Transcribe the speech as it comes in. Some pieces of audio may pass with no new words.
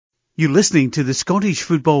You're listening to the Scottish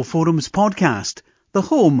Football Forums podcast, the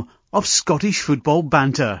home of Scottish football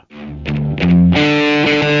banter.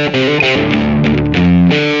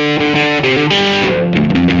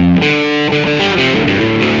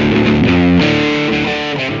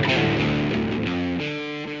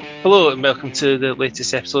 Hello and welcome to the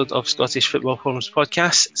latest episode of Scottish Football Forums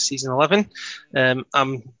podcast, season 11.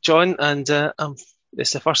 I'm John and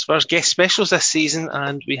it's the first of our guest specials this season,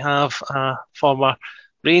 and we have former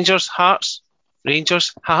Rangers, Hearts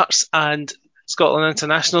and Scotland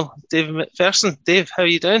International, David McPherson. Dave, how are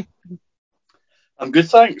you doing? I'm good,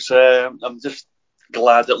 thanks. I'm just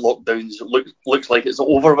glad that lockdowns looks like it's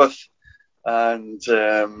over with, and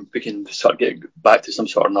we can sort of get back to some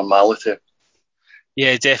sort of normality.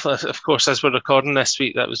 Yeah, definitely. Of course, as we're recording this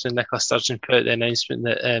week, that was when Nicola Sturgeon put out the announcement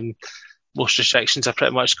that most restrictions are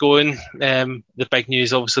pretty much going. The big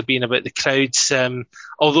news obviously being about the crowds.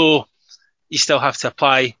 Although you still have to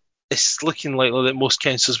apply, it's looking likely that most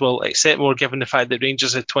councils will accept more, given the fact that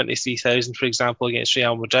Rangers had 23,000, for example, against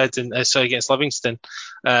Real Madrid and against Livingston.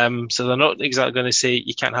 So they're not exactly going to say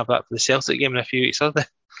you can't have that for the Celtic game in a few weeks, are they?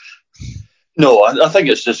 No, I think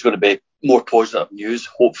it's just going to be more positive news,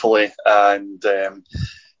 hopefully, and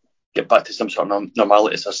get back to some sort of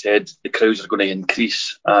normality. As I said, the crowds are going to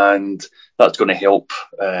increase, and that's going to help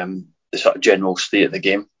the sort of general state of the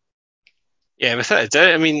game. Yeah, without a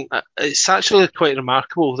doubt. I mean, it's actually quite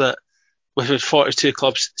remarkable that we've had 42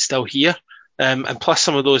 clubs still here, and plus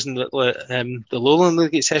some of those in the Lowland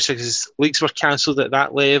League, etc., because leagues were cancelled at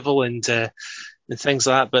that level and things like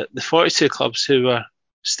that. But the 42 clubs who are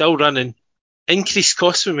still running, increased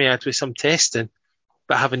costs we had with some testing,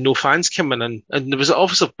 but having no fans coming in. And there was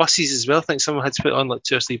obviously buses as well. I think someone had to put on like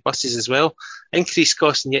 2 or 3 buses as well. Increased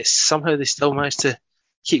costs, and yet somehow they still managed to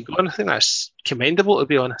keep going. I think that's commendable, to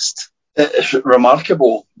be honest. It's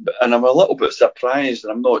remarkable, and I'm a little bit surprised,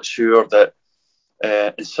 and I'm not sure that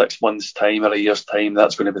in 6 months' time or a year's time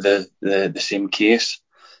that's going to be the same case.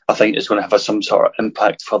 I think it's going to have some sort of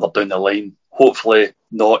impact further down the line. Hopefully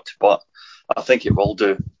not, but I think it will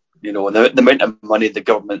do. You know, the amount of money the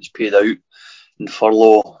government's paid out in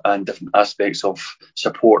furlough and different aspects of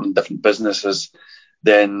supporting different businesses,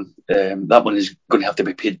 then that money is going to have to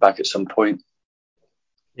be paid back at some point.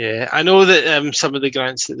 Yeah, I know that some of the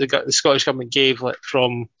grants that the Scottish Government gave, like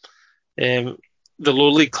from the low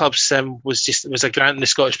league clubs, was a grant, and the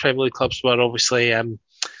Scottish Premier League clubs were obviously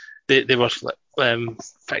they were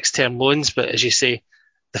fixed term loans, but as you say,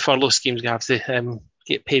 the furlough scheme's going to have to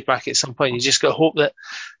get paid back at some point. You just got to hope that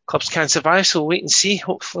clubs can survive, so we'll wait and see,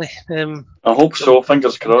 hopefully. I hope so,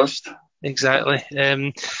 fingers crossed. Exactly.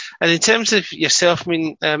 And in terms of yourself, I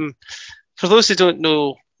mean, for those who don't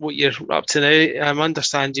know what you're up to now, I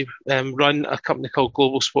understand you run a company called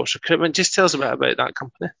Global Sports Recruitment. Just tell us a bit about that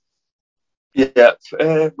company. Yeah,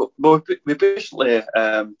 well, we basically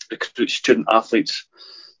recruit student athletes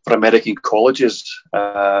for American colleges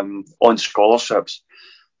on scholarships.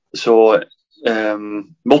 So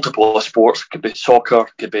multiple sports, could be soccer,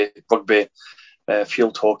 could be rugby,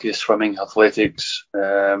 field hockey, swimming, athletics,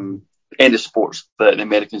 any sports that the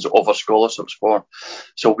Americans offer scholarships for.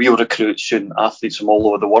 So we will recruit student athletes from all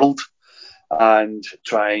over the world and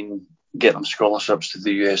try and get them scholarships to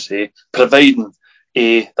the USA, providing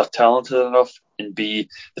A, they're talented enough, and B,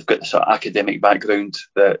 they've got the sort of academic background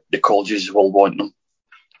that the colleges will want them.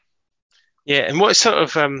 Yeah, and what sort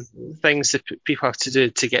of things do people have to do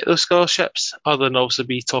to get those scholarships, other than also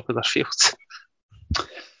be top of their field?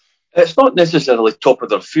 It's not necessarily top of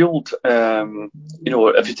their field. You know,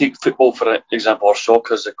 if you take football, for example, or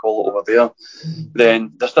soccer, as they call it over there,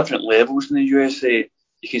 then there's different levels in the USA.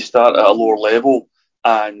 You can start at a lower level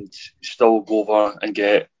and still go over and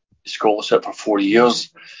get a scholarship for 4 years.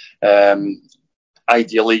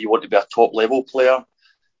 Ideally, you want to be a top level player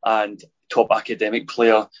and top academic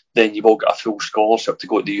player, then you've all got a full scholarship to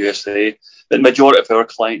go to the USA. But the majority of our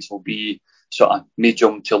clients will be sort of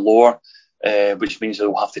medium to lower, which means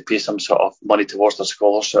they'll have to pay some sort of money towards their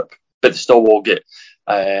scholarship, but they still will get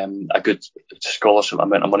a good scholarship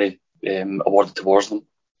amount of money awarded towards them.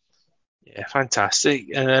 Yeah,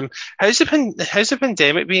 fantastic. And how's the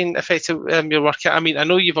pandemic been affecting your work? I mean, I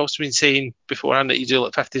know you've also been saying beforehand that you do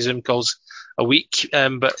like 50 Zoom calls a week,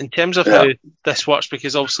 but in terms of how this works,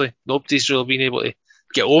 because obviously nobody's really been able to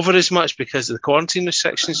get over as much because of the quarantine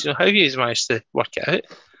restrictions, you know, how have you managed to work it out?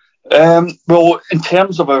 Well, in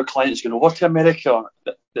terms of our clients going over to America,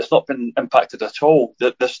 it's not been impacted at all.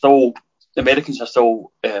 The Americans are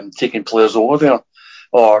still taking players over there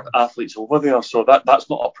or athletes over there, so that's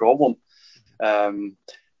not a problem. In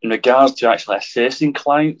regards to actually assessing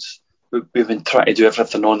clients, we've been trying to do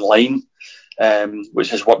everything online. which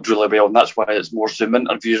has worked really well, and that's why it's more Zoom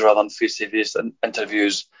interviews rather than face-to-face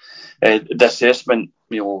interviews. The assessment,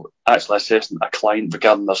 actually assessing a client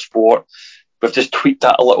regarding their sport, we've just tweaked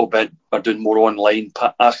that a little bit. We're doing more online,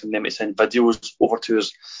 asking them to send videos over to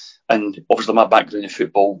us, and obviously my background in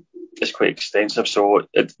football is quite extensive, so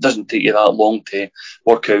it doesn't take you that long to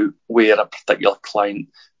work out where a particular client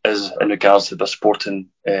is in regards to their sporting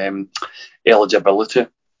eligibility.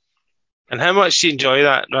 And how much do you enjoy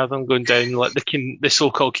that, rather than going down like the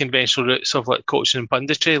so-called conventional routes of like coaching and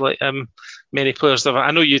punditry, like many players have?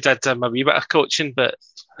 I know you did a wee bit of coaching, but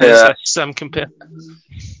how does this compare?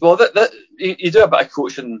 Well, you do a bit of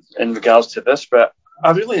coaching in regards to this, but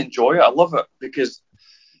I really enjoy it. I love it because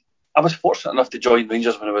I was fortunate enough to join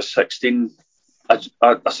Rangers when I was 16.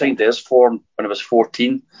 I signed theirs form when I was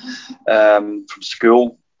 14 from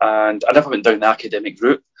school, and I never went down the academic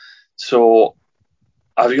route. So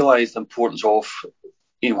I realised the importance of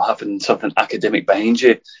having something academic behind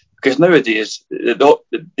you, because nowadays the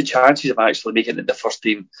chances of actually making it the first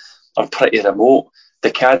team are pretty remote. The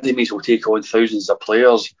academies will take on thousands of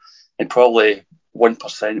players, and probably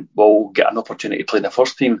 1% will get an opportunity to play in the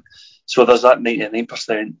first team. So there's that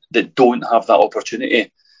 99% that don't have that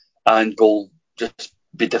opportunity and will just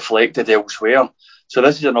be deflected elsewhere. So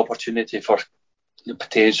this is an opportunity for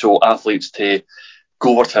potential athletes to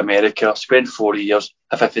go over to America, spend 4 years,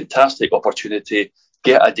 have a fantastic opportunity,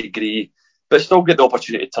 get a degree, but still get the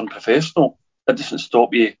opportunity to turn professional. It doesn't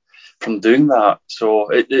stop you from doing that. So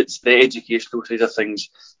it's the educational side of things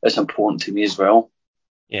that's important to me as well.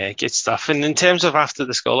 Yeah, good stuff. And in terms of after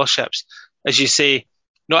the scholarships, as you say,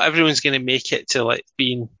 not everyone's going to make it to like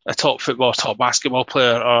being a top football, top basketball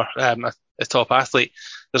player, or a top athlete.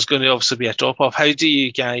 There's going to obviously be a drop off. How do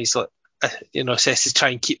you guys assess to try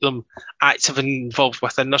and keep them active and involved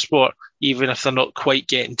within their sport, even if they're not quite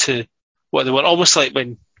getting to what they want? Almost like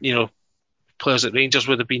when players at Rangers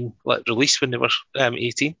would have been like released when they were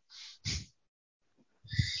 18.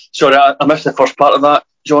 Sorry, I missed the first part of that,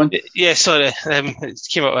 John. Yeah, sorry. It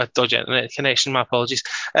came out with a dodgy internet connection. My apologies.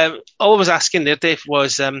 All I was asking there, Dave,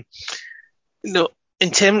 was in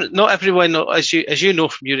terms, not everyone, as you know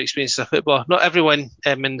from your experience as a footballer, not everyone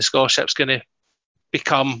in the scholarship's going to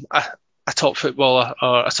become a top footballer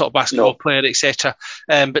or a top basketball player, etc.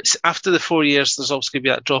 But after the 4 years, there's also going to be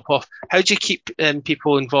that drop off. How do you keep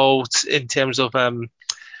people involved in terms of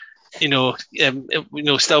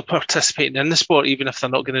still participating in the sport, even if they're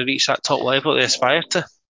not going to reach that top level they aspire to?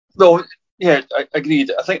 No, yeah, I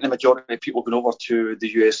agreed. I think the majority of people going over to the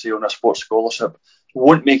USA on a sports scholarship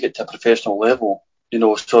won't make it to a professional level,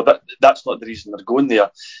 so that's not the reason they're going there.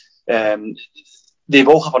 They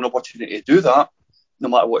will have an opportunity to do that, no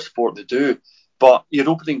matter what sport they do. But you're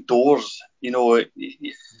opening doors,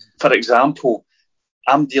 For example,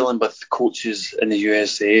 I'm dealing with coaches in the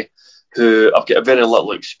USA who have got a very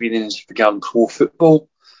little experience regarding pro football,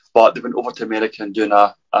 but they went over to America and doing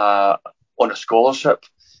on a scholarship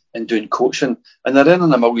and doing coaching, and they're earning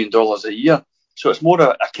 $1 million a year. So it's more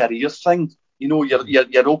a career thing.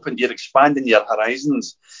 You're open, you're expanding your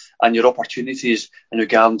horizons and your opportunities in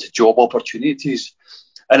regard to job opportunities.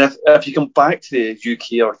 And if you come back to the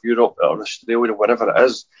UK or Europe or Australia or wherever it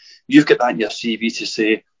is, you've got that in your CV to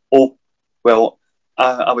say, oh, well,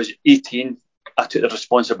 I was 18, I took the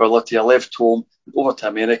responsibility, I left home, over to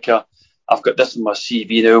America, I've got this in my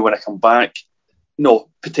CV now when I come back.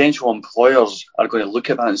 Potential employers are going to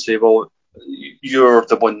look at that and say, well, you're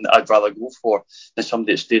the one I'd rather go for than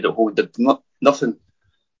somebody that stayed at home and did nothing.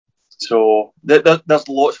 So there's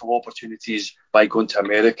lots of opportunities by going to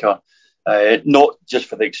America. Not just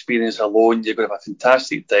for the experience alone, you're going to have a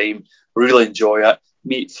fantastic time, really enjoy it,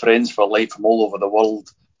 meet friends for life from all over the world,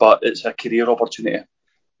 but it's a career opportunity.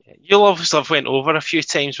 You'll obviously have went over a few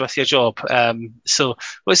times with your job. So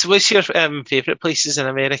what's your favourite places in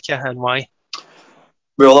America and why?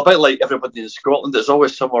 Well, a bit like everybody in Scotland, it's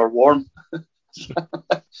always somewhere warm.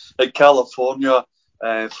 Like California,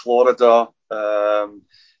 Florida,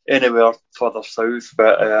 anywhere further south.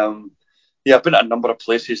 But I've been at a number of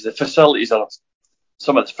places.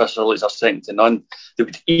 Some of the facilities are second to none. They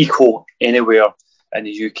would equal anywhere in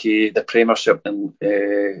the UK, the Premiership and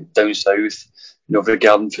down south,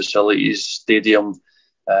 regarding facilities, stadium,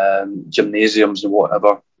 gymnasiums and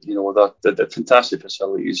whatever. The fantastic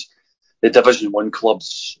facilities. The Division 1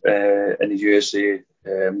 clubs in the USA,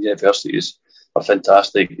 universities, are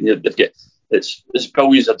fantastic. It's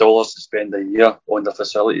billions of dollars to spend a year on the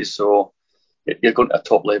facilities, so you're going to a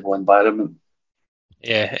top level environment.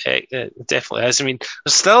 Yeah, it definitely is. I mean,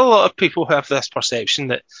 there's still a lot of people who have this perception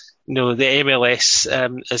that the MLS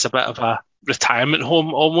is a bit of a retirement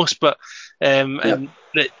home almost, but and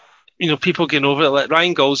that people getting over it. Like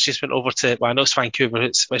Ryan Gould's just went over to, well, I know it's Vancouver,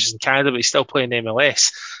 which is in Canada, but he's still playing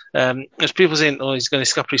MLS. There's people saying, oh, he's going to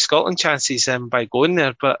scupper his Scotland chances by going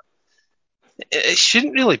there, but it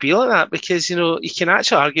shouldn't really be like that, because, you can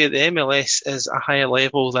actually argue that the MLS is a higher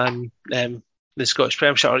level than the Scottish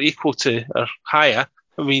Premiership, or equal to, or higher.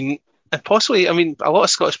 I mean, and possibly, a lot of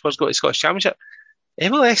Scottish players go to the Scottish Championship.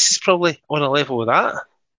 MLS is probably on a level with that.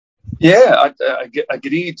 Yeah, I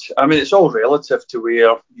agreed. I mean, it's all relative to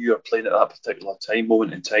where you are playing at that particular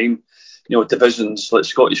moment in time. Divisions like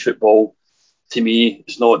Scottish football, to me,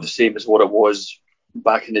 is not the same as what it was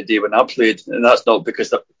back in the day when I played. And that's not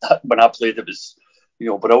because when I played it was,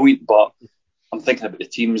 brilliant. But I'm thinking about the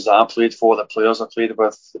teams that I played for, the players I played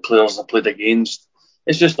with, the players I played against.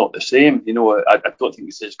 It's just not the same. I don't think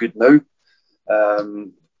it's as good now.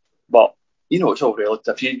 But, it's all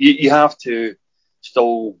relative. You have to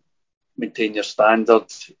still maintain your standard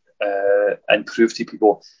and prove to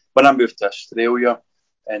people. When I moved to Australia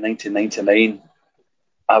in 1999,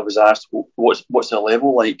 I was asked, what's the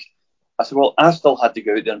level like? I said, well, I still had to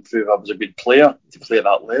go out there and prove I was a good player to play at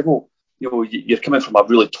that level. You're coming from a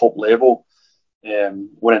really top level,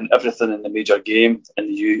 winning everything in the major game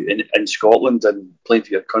in Scotland and playing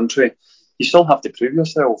for your country. You still have to prove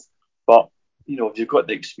yourself. But, if you've got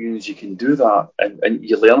the experience, you can do that and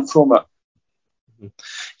you learn from it.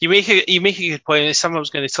 You make a good point. It's something I was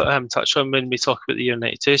going to touch on when we talk about the Year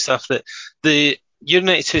 92 stuff, that the Year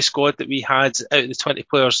 92 squad that we had, out of the 20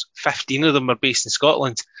 players, 15 of them are based in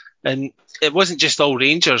Scotland. And it wasn't just all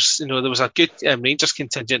Rangers. There was a good Rangers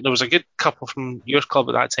contingent. There was a good couple from your club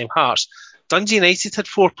at that time, Hearts. Dundee United had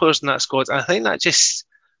 4 players in that squad. And I think that just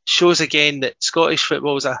shows again that Scottish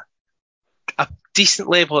football was a decent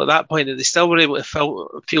level at that point, that they still were able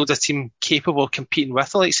to field a team capable of competing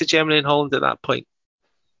with the likes of Germany and Holland at that point.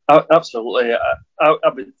 Absolutely. I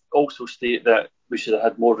would also state that we should have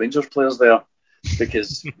had more Rangers players there,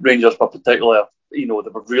 because Rangers were particular, they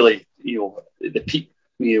were really, the peak.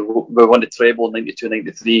 We won the treble in 92,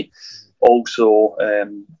 93, also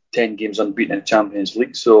 10 games unbeaten in the Champions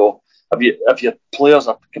League. So if your players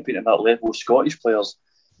are competing at that level, Scottish players,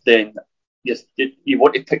 then you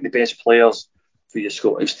want to pick the best players for your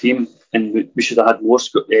Scottish team, and we should have had more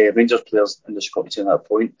Rangers players in the Scottish team at that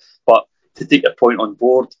point. But to take your point on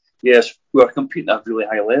board, yes, we were competing at a really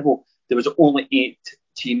high level. There was only 8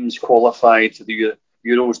 teams qualified to the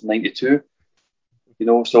Euros in 92.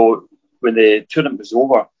 So when the tournament was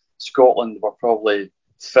over, Scotland were probably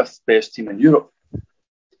 5th best team in Europe.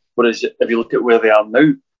 Whereas if you look at where they are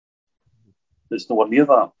now, it's nowhere near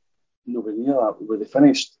that. Nowhere near that, where they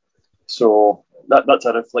finished. So that's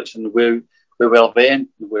a reflection of where we were then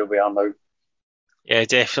and where we are now. Yeah,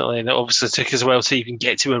 definitely. And it obviously took us a while to even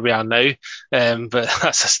get to where we are now. But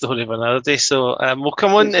that's a story of another day. So we'll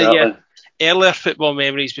come on to your earlier football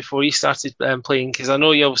memories before you started playing, because I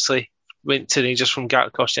know you obviously went to Rangers from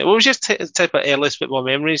Gatwick. What was your type of earliest football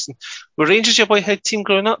memories? And were Rangers your boyhood team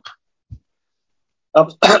growing up?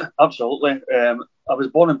 Absolutely. I was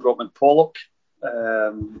born and brought up in Pollock,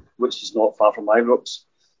 which is not far from Ibrox.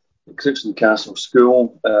 Crookston Castle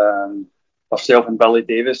School. Myself and Billy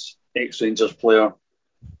Davis, ex-Rangers player,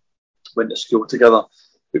 went to school together.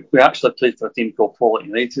 We actually played for a team called Pollock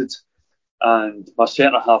United, and my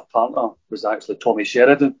centre-half partner was actually Tommy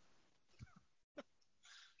Sheridan,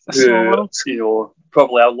 who,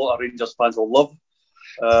 probably a lot of Rangers fans will love.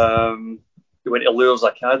 He went to Lures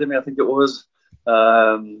Academy, I think it was.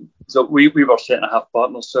 So we were centre-half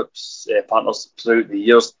partners throughout the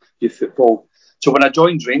years, youth football. So when I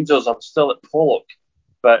joined Rangers, I was still at Pollock,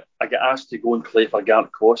 but I got asked to go and play for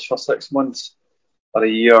Gartcosh for 6 months or a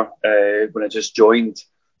year when I just joined,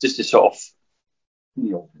 just to sort of,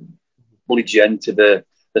 lead you into the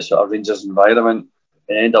sort of Rangers environment.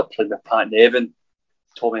 And I ended up playing with Pat Nevin,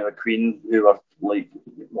 Tommy McQueen, who were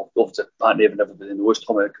obviously Pat Nevin, everybody knows.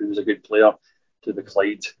 Tommy McQueen was a good player to the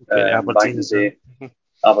Clyde back in the day.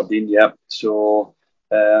 Aberdeen, yeah. So,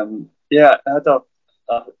 I had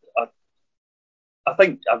I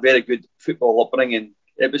think a very good football upbringing.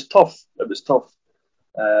 It was tough. But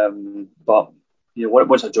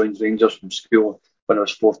once I joined Rangers from school when I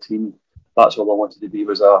was 14, that's all I wanted to be,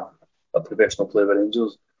 was a professional player with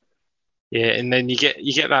Rangers. Yeah, and then you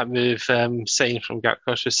get that move signed from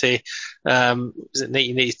Gartcosh, we say, was it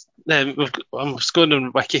 1980? I'm just going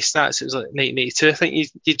on Wiki stats. It was like 1982, I think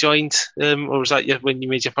you joined, or was that when you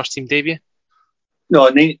made your first team debut? No,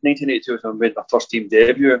 1982 was when I made my first team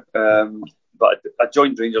debut. But I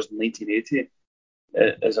joined Rangers in 1980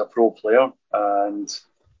 as a pro player, and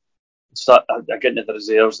I get into the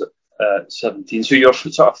reserves at 17. So you're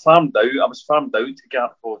sort of farmed out. I was farmed out to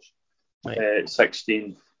Gartcosh at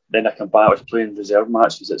 16. then I come back. I was playing reserve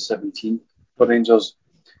matches at 17 for Rangers,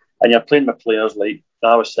 and you're playing with players like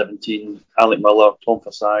I was 17, Alec Miller, Tom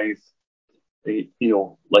Forsyth,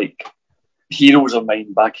 like heroes of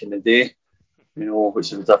mine back in the day.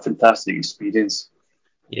 Which was a fantastic experience.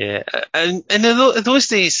 Yeah, and in those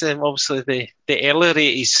days, obviously the earlier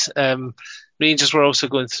 80s, Rangers were also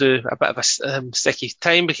going through a bit of a sticky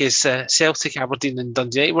time because Celtic, Aberdeen and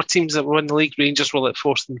Dundee United were teams that were in the league. Rangers were like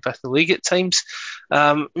fourth and fifth in the league at times.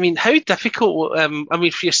 I mean, how difficult,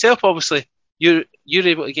 for yourself, obviously, you're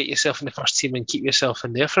able to get yourself in the first team and keep yourself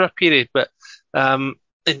in there for a period, but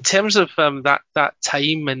in terms of that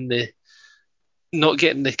time and the not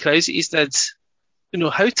getting the crowds that you did,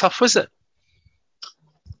 how tough was it?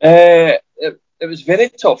 It was very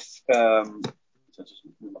tough.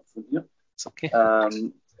 It's okay.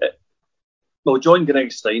 John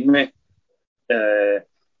Grigg signed me.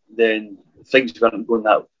 Then things weren't going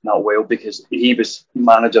that well because he was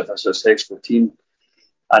manager of a successful team,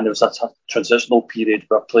 and there was a transitional period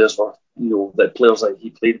where players were, the players that he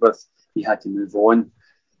played with, he had to move on.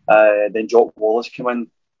 Then Jock Wallace came in,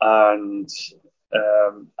 and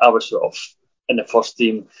I was sort of in the first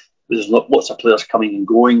team. There's lots of players coming and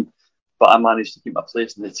going, but I managed to keep my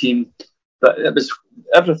place in the team. But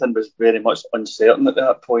everything was very much uncertain at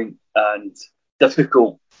that point and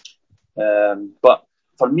difficult. But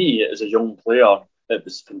for me, as a young player, it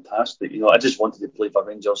was fantastic. I just wanted to play for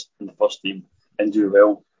Rangers in the first team and do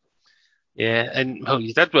well. Yeah, and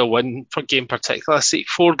you did well one game particularly.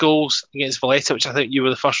 4 goals against Valletta, which I think you were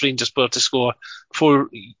the first Rangers player to score 4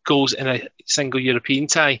 goals in a single European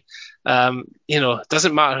tie. It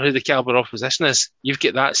doesn't matter who the calibre of opposition is. You've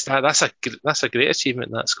got that stat. That's a great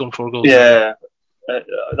achievement. That scoring 4 goals. Yeah,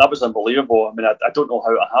 that was unbelievable. I mean, I don't know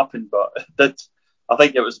how it happened, but it did. I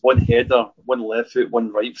think it was one header, one left foot,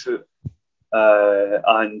 one right foot.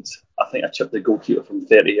 And I think I chipped the goalkeeper from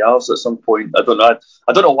 30 yards at some point. I don't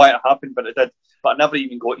know why it happened, but it did. But I never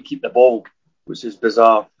even got to keep the ball, which is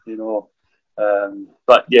bizarre,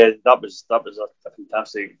 But yeah, that was a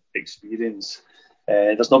fantastic experience.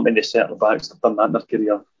 There's not many centre backs that have done that in their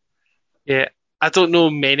career. Yeah, I don't know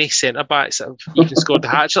many centre backs that have even scored the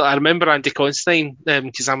hat trick. I remember Andy Constantine,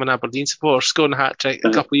 because I'm an Aberdeen supporter, scoring a hat trick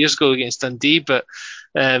a couple of years ago against Dundee, but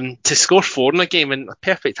to score 4 in a game and a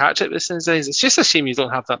perfect hat trick this days, it's just a shame you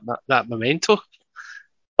don't have that memento.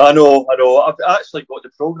 I know. I've actually got the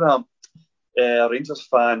programme. Rangers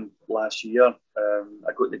fan last year.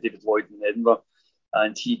 I got to David Lloyd in Edinburgh,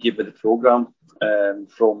 and he gave me the programme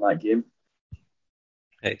from that game.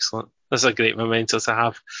 Excellent. That's a great memento to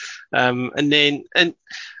have.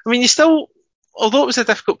 You still, although it was a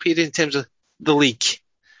difficult period in terms of the league,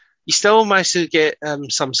 you still managed to get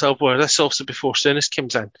some silverware. This also before Souness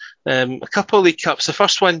comes in. A couple of League Cups. The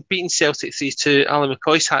first one beating Celtic 3-2. Alan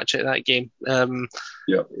McCoy's hat trick that game.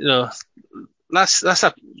 That's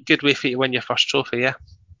a good way for you to win your first trophy. Yeah.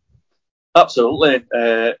 Absolutely.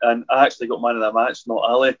 And I actually got man of the match, not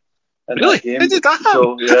Ali. Really? That game. How did that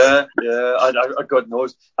happen? So I God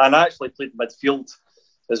knows. And I actually played midfield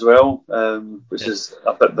as well, which is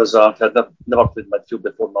a bit bizarre. I'd never played midfield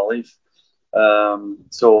before in my life.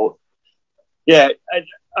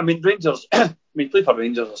 Rangers. When you play for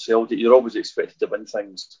Rangers or Celtic, you're always expected to win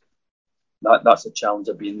things. That's the challenge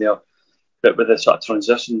of being there. But with this sort of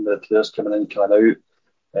transition, the players coming in, coming out,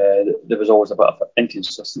 there was always a bit of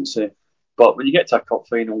inconsistency. But when you get to a cup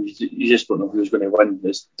final, you just don't know who's going to win.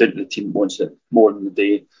 It's down to the team wants it more than the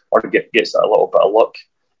day, or gets a little bit of luck.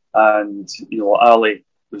 And Ali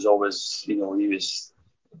was always, he was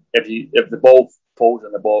if the ball falls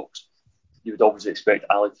in the box, you would always expect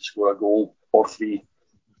Ali to score a goal or 3.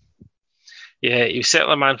 Yeah, he was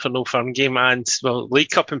certainly a man for no firm game, and League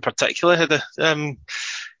Cup in particular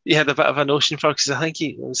he had a bit of a notion for, because I think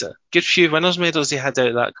he was a good few winners' medals he had out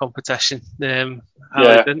of that competition. Didn't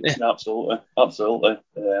he? Absolutely.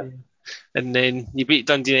 Yeah. And then you beat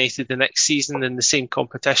Dundee United the next season in the same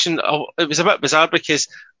competition. It was a bit bizarre because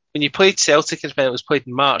when you played Celtic, it was played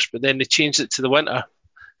in March, but then they changed it to the winter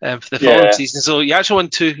for the following season. So you actually won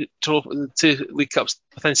two League Cups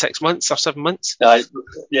within 6 months or 7 months. It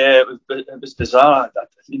was bizarre.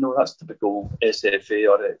 That's typical SFA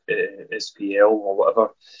or SPL or whatever.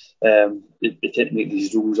 They tend to make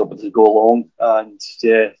these rules up as they go along, and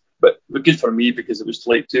but good for me because it was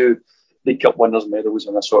like 2 League Cup winners' medals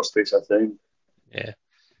in a short space of time. Yeah.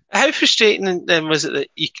 How frustrating was it that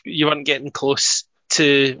you weren't getting close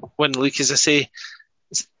to winning the league? As I say,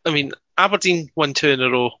 Aberdeen won 2 in a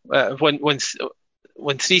row,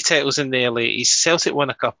 won 3 titles in the early 80s. Celtic won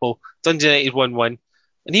a couple, Dundee United won 1,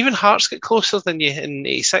 and even Hearts got closer than you in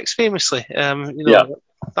 '86, famously.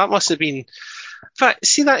 That must have been fact,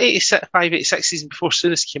 see that 85-86 season before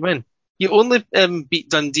Souness came in, you only beat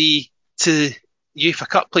Dundee to UEFA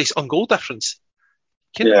Cup place on goal difference.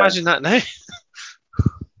 Can you imagine that now?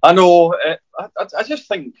 I know. I just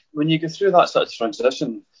think when you go through that sort of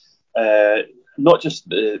transition, not just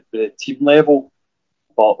the team level,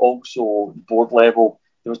 but also board level,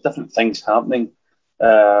 there was different things happening.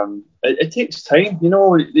 It takes time,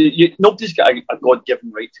 nobody's got a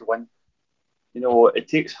God-given right to win. It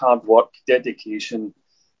takes hard work, dedication,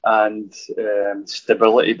 and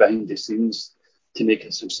stability behind the scenes to make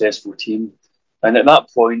a successful team. And at that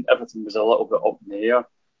point, everything was a little bit up in the air.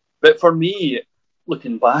 But for me,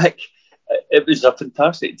 looking back, it was a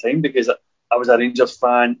fantastic time because I was a Rangers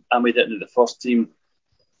fan. I made it into the first team.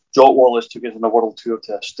 Jock Wallace took us on a world tour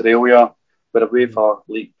to Australia. We were away for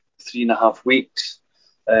like 3.5 weeks.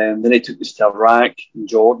 Then he took us to Iraq and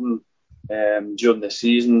Jordan during the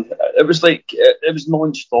season. It was like, it was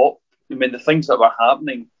non-stop. I mean, the things that were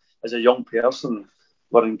happening as a young person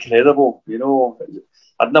were incredible.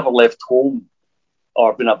 I'd never left home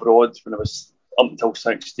or been abroad when I was up until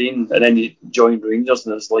 16, and then you joined Rangers,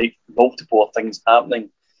 and there's like multiple things happening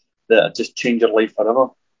that just change your life forever.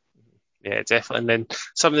 Yeah, definitely. And then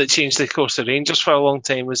something that changed the course of Rangers for a long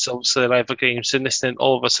time was obviously the arrival of Graham Souness, and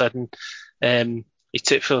all of a sudden he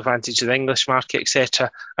took full advantage of the English market,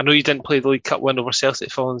 etc. I know you didn't play the League Cup win over Celtic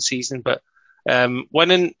the following season, but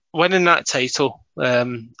winning that title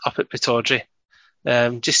up at Pittodrie,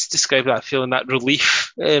 just describe that feeling, that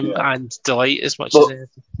relief and delight as much as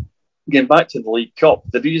anything. Getting back to the League Cup,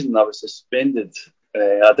 the reason I was suspended,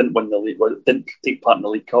 I didn't win the league, didn't take part in the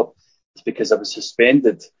League Cup, is because I was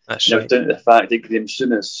suspended. That's and right. It was down to the fact that Graham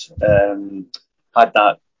Souness had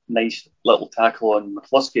that nice little tackle on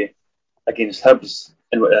McCluskey against Hibs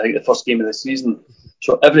in I think the first game of the season.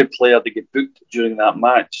 So every player that get booked during that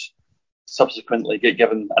match subsequently get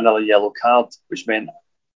given another yellow card, which meant,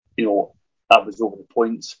 I was over the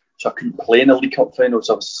points. So I couldn't play in the League Cup final,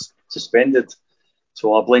 so I was suspended.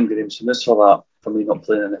 So I blame Graham Souness for that, for me not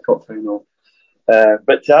playing in the cup final.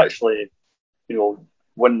 But to actually,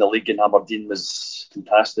 win the league in Aberdeen was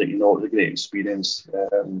fantastic. It was a great experience.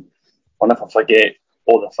 I'll never forget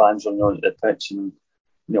all the fans on the pitch, and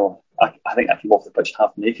I think I came off the pitch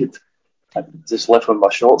half naked. I just left with my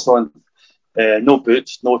shorts on, no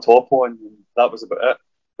boots, no top on, and that was about it.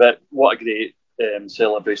 But what a great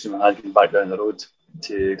celebration we had getting back down the road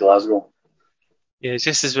to Glasgow. Yeah,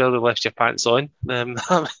 just as well to left your pants on.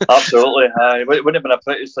 Absolutely, it wouldn't have been a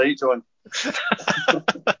pretty sight, John.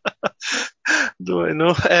 No, I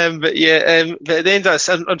know. But at the end of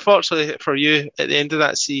that, unfortunately for you, at the end of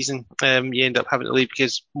that season, you end up having to leave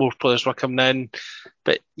because more players were coming in.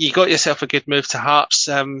 But you got yourself a good move to Hearts.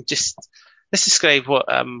 Just let's describe what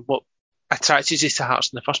attracted you to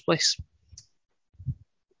Hearts in the first place.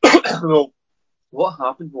 Well, what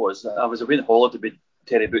happened was I was away on holiday with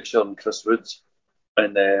Terry Butcher and Chris Woods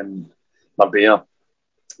in Marbella.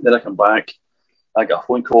 Then I come back. I got a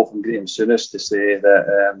phone call from Graham Souness to say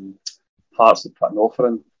that Hearts had put an offer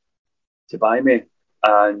in to buy me,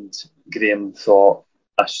 and Graham thought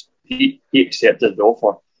he accepted the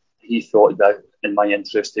offer. He thought that in my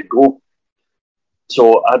interest to go.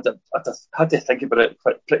 So I had to think about it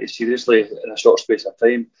pretty seriously in a short space of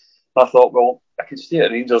time. I thought, well, I can stay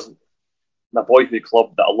at Rangers, my boyhood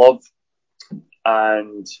club that I love,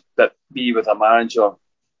 but be with a manager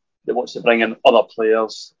that wants to bring in other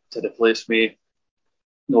players to replace me.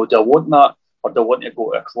 Do I want that, or do I want to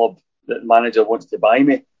go to a club that the manager wants to buy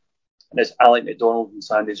me? And it's Alec McDonald and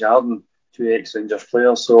Sandy Jardine, two ex-Rangers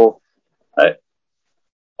players. So I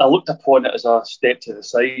looked upon it as a step to the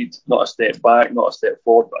side, not a step back, not a step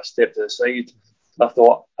forward, but a step to the side. And I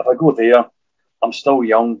thought, if I go there, I'm still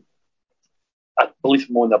young, I believe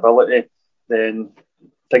in my own ability, then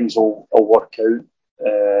things will work out.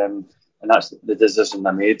 And that's the decision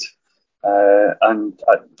I made. And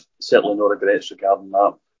I certainly no regrets regarding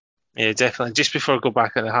that. Yeah, definitely. Just before I go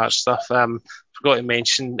back on the Hearts stuff, forgot to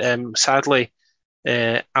mention, sadly,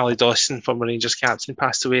 Ali Dawson, former Rangers captain,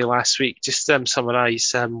 passed away last week. Just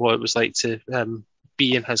summarise what it was like to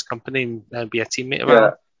be in his company and be a teammate of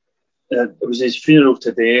Ali. It was his funeral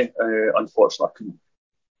today. Unfortunately, I couldn't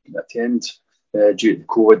attend due to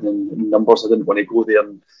COVID and numbers. I didn't want to go there.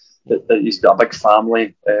 And he's got a big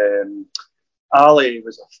family. Ali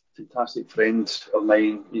was a fantastic friend of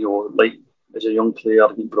mine. Like as a young player,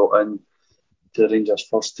 he brought in to the Rangers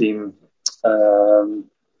first team.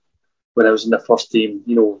 When I was in the first team,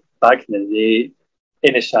 back in the day,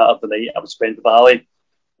 any Saturday night I would spend with Ali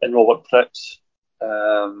and Robert Pritz.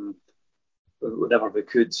 Whenever we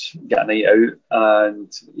could get a night out,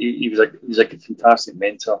 and he was like a fantastic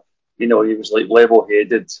mentor. He was like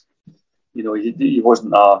level-headed, he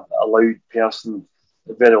wasn't a loud person,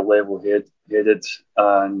 very level-headed,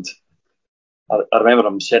 and I remember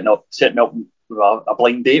him setting up with a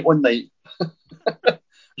blind date one night.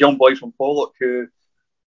 Young boy from Pollock who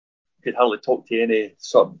could hardly talk to any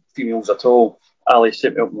sort of females at all. Ali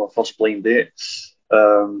set me up with my first blind date.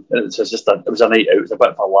 It was a night out. It was a bit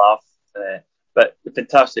of a laugh, but a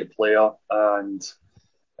fantastic player and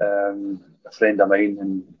a friend of mine,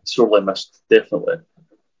 and sorely missed. Definitely,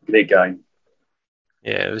 great guy.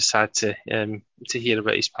 Yeah, it was sad to hear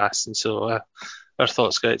about his passing. So our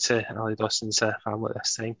thoughts go out to Ali Dawson's family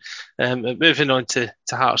this time. Moving on to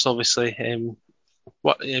Hearts, obviously.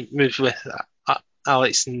 Moved with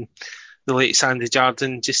Alex and the late Sandy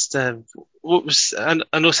Jardine. Just what was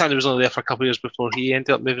I know Sandy was only there for a couple of years before he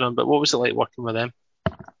ended up moving on, but what was it like working with them?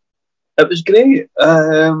 It was great.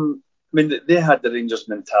 I mean, they had the Rangers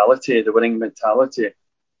mentality, the winning mentality.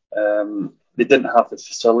 They didn't have the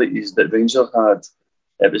facilities that Rangers had.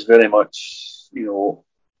 It was very much, a little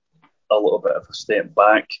bit of a step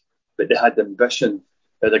back, but they had ambition.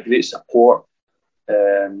 They had a great support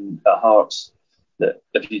at Hearts. That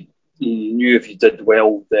if you knew if you did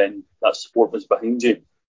well, then that support was behind you,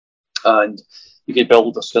 and you could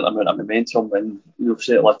build a certain amount of momentum and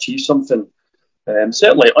certainly achieve something.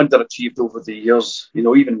 Certainly underachieved over the years.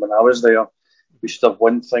 Even when I was there, we should have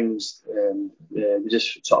won things. We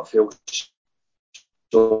just sort of fell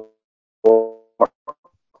short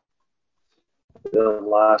the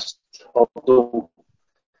last hurdle.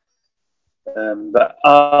 But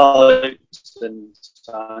Alex and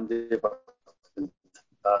Sandy were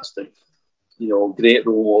fantastic. Great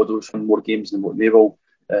role models from more games than what they will.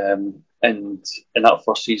 And in that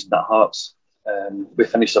first season at Hearts, we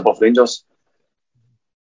finished above Rangers.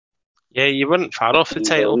 Yeah, you weren't far off the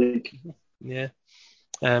title. Yeah.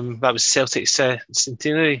 That was Celtic's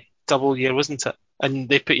centenary double year, wasn't it? And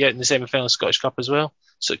they put you out in the semi-final Scottish Cup as well.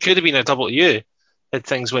 So it could have been a double to you had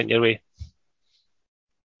things went your way.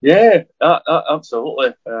 Yeah,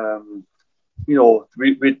 absolutely.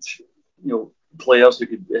 We'd players who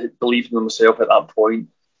could believe in themselves at that point.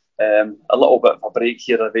 A little bit of a break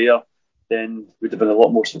here or there, then we'd have been a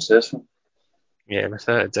lot more successful. Yeah,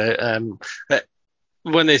 without a doubt.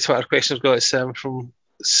 One of the Twitter questions got is from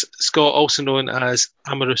Scott, also known as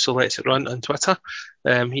Amaruso Lets It Run on Twitter.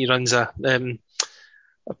 He runs a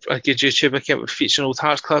good YouTube account featuring old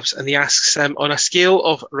Hearts clubs, and he asks, on a scale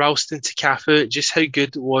of Ralston to Cafu, just how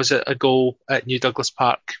good was it a goal at New Douglas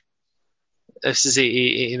Park? This is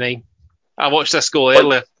 88-89. I watched this goal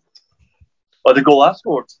earlier. Oh, the goal I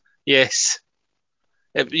scored? Yes.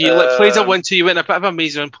 You played a 1-2, you went a bit of a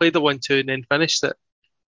maze and played the 1-2 and then finished it.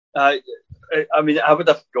 I mean, I would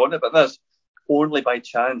have gone it, but that's only by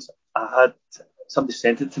chance. I had somebody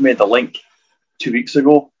sent it to me, the link, 2 weeks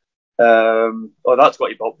ago. That's got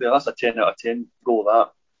you up there. That's a 10 out of 10 goal.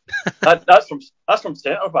 That's from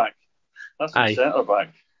centre back. That's from centre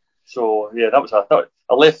back. So yeah, that was a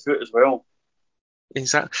left foot as well.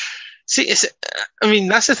 Exactly. See,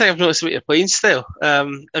 that's the thing I've noticed about your playing style.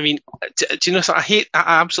 Do you know? So I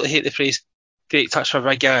absolutely hate the phrase "great touch for a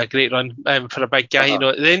big guy, a great run for a big guy." Uh-huh.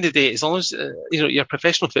 At the end of the day, as long as you're a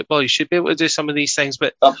professional footballer, you should be able to do some of these things.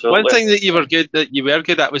 But Absolutely. One thing that you were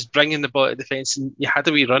good at was bringing the ball to defence, and you had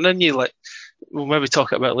a wee run in you. Like we'll maybe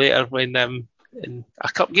talk about later when in a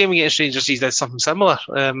cup game against Rangers, he did something similar,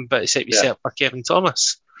 but except you set up for Kevin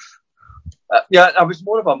Thomas. I was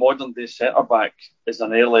more of a modern day centre back as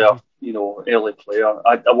an early player.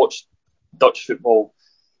 I watched Dutch football.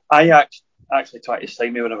 I actually tried to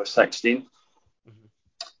sign me when I was 16,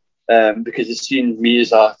 because it seen me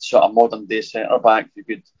as a sort of modern day centre back who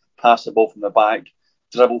could pass the ball from the back,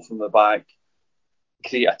 dribble from the back,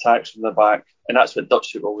 create attacks from the back, and that's what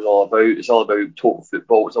Dutch football was all about. It's all about total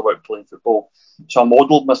football. It's all about playing football. So I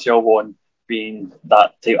modelled myself on being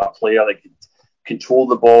that type of player that could control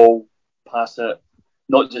the ball, pass it,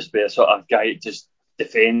 not just be a sort of guy that just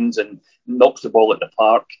defends and knocks the ball at the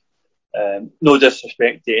park. No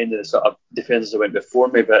disrespect to any of the sort of defenders that went before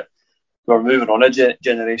me, but we're moving on a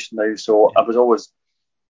generation now, so I was always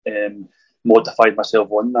modified myself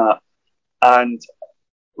on that. And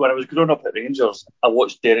when I was growing up at Rangers, I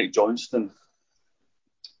watched Derek Johnston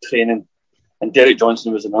training, and Derek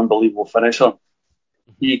Johnston was an unbelievable finisher.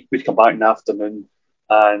 He would come back in the afternoon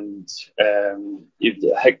and he'd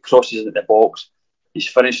hit crosses at the box. He's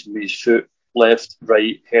finishing with his foot, left,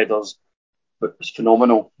 right, headers. It was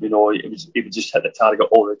phenomenal. He would just hit the target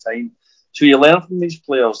all the time. So you learn from these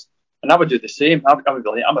players, and I would do the same. I would be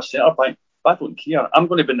like, I'm a centre back, but I don't care. I'm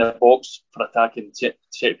going to be in the box for attacking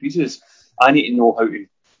set pieces. I need to know how to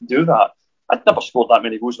do that. I'd never scored that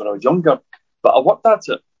many goals when I was younger, but I worked at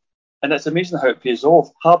it. and it's amazing how it pays off.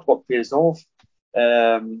 Hard work pays off.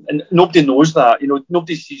 And nobody knows that.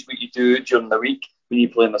 Nobody sees what you do during the week when you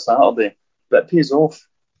play on a Saturday, but it pays off.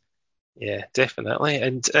 Yeah, definitely.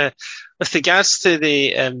 And with regards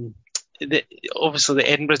to obviously the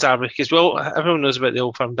Edinburgh Derby, because everyone knows about the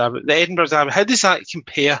Old Firm Derby. The Edinburgh Derby, how does that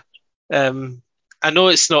compare? I know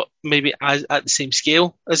it's not maybe at the same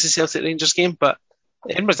scale as the Celtic Rangers game, but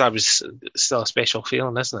the Edinburgh Derby is still a special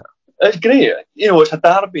feeling, isn't it? It's great. It's a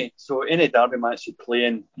derby, so any derby match you play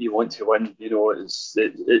in, you want to win. It's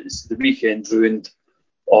the weekend ruined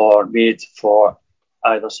or made for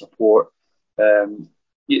either support.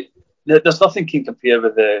 There's nothing can compare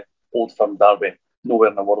with the Old Firm Derby. Nowhere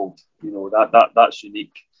in the world. That's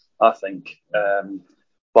unique, I think.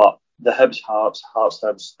 But the Hearts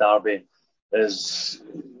Hibs Derby is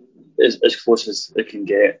as close as it can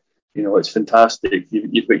get. It's fantastic.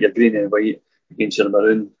 You've got your green and white against your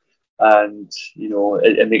maroon, and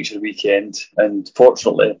it makes your weekend. And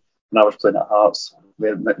fortunately, when I was playing at Hearts,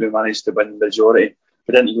 we managed to win the majority.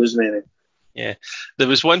 We didn't lose many. Yeah, there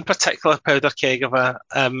was one particular powder keg of a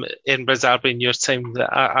Edinburgh Derby in your time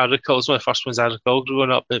that I recall. It was one of the first ones I recall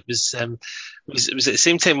growing up. It was at the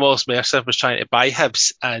same time Wallace Mercer was trying to buy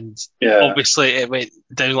Hibs, and obviously it went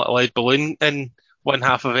down like a lead balloon in one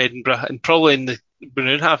half of Edinburgh, and probably in the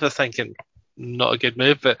maroon half, I'm thinking not a good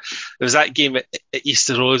move. But there was that game at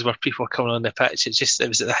Easter Road where people were coming on the pitch. It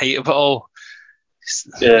was at the height of it all.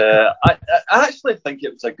 Yeah, I actually think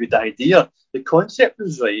it was a good idea. The concept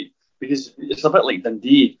was right. Because it's a bit like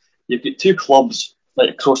Dundee. You've got two clubs like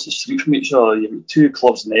across the street from each other. You've got two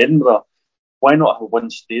clubs in Edinburgh. Why not have one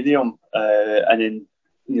stadium and then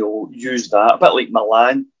use that? A bit like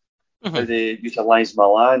Milan, how they utilise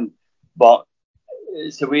Milan. But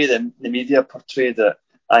it's the way the media portrayed it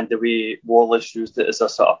and the way Wallace used it as a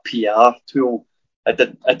sort of PR tool. It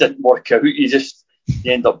didn't work out. You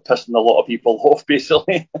end up pissing a lot of people off,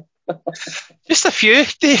 basically. Just a few,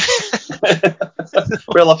 Dave.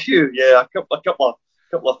 Well, a few, yeah, a couple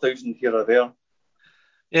of thousand here or there.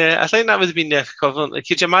 Yeah, I think that would have been the equivalent.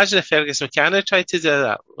 Could you imagine if Fergus McCann tried to do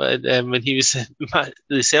that when he was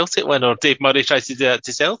the Celtic one, or Dave Murray tried to do that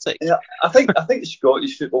to Celtic? Yeah, I think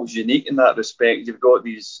Scottish football is unique in that respect. You've got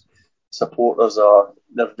these supporters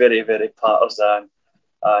they're very, very partisan,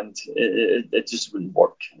 and it just wouldn't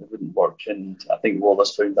work. It wouldn't work, and I think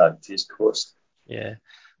Wallace found that to his cost. Yeah.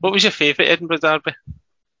 What was your favourite Edinburgh Derby?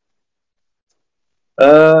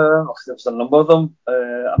 There was a number of them.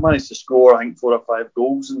 I managed to score, I think, 4 or 5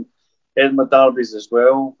 goals in Edinburgh derbies as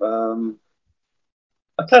well.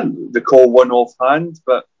 I can't recall one offhand,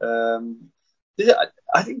 but I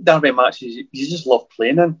think derby matches you just love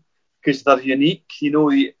playing in because they're unique.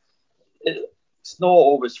 It's not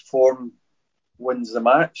always form wins the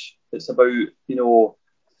match. It's about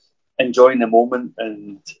enjoying the moment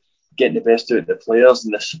and getting the best out of the players,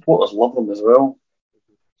 and the supporters love them as well.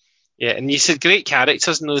 Yeah, and you said great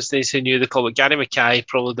characters in those days who knew the club. Gary Mackay,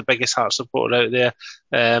 probably the biggest Hearts supporter out there.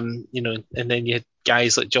 And then you had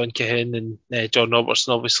guys like John Cahoon and John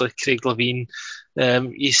Robertson, obviously, Craig Levine.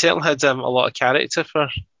 You certainly had a lot of character for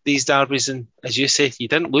these derbies, and as you say, you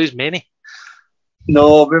didn't lose many.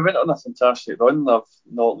 No, we went on a fantastic run of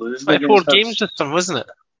not losing. 4 games with them, wasn't it?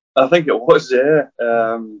 I think it was, yeah.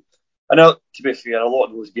 I know, to be fair, a lot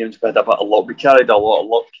of those games we had a bit of luck. We carried a lot of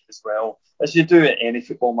luck as well, as you do at any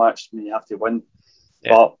football match when you have to win.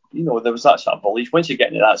 Yeah. But, there was that sort of belief. Once you get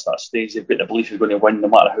into that sort of stage, you've got the belief you're going to win no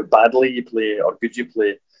matter how badly you play or good you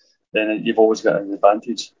play, then you've always got an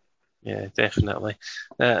advantage. Yeah, definitely.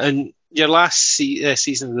 And your last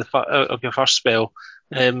season of your first spell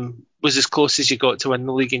was as close as you got to win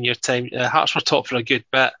the league in your time. Hearts were top for a good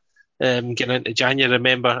bit getting into January, I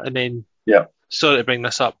remember, and then, sorry to bring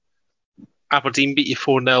this up, Aberdeen beat you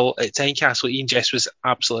 4-0 at Tynecastle. Ian Jess was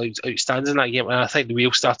absolutely outstanding in that game, and I think the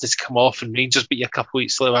wheels started to come off, and Rangers beat you a couple of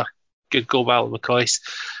weeks later. Good goal by Alan McCoist.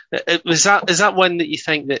 Is that one that you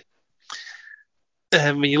think that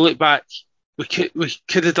when you look back, we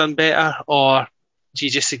could have done better, or do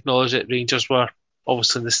you just acknowledge that Rangers were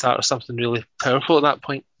obviously in the start of something really powerful at that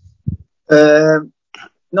point?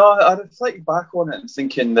 No, I reflect back on it and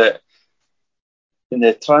thinking that in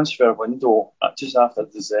the transfer window, just after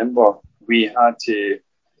December, we had to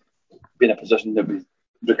be in a position that we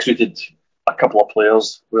recruited a couple of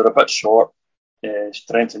players. We were a bit short,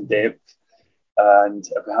 strength and depth, and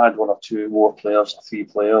if we had 1 or 2 more players, 3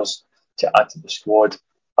 players to add to the squad,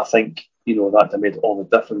 I think that made all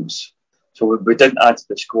the difference. So we didn't add to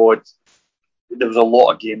the squad. There was a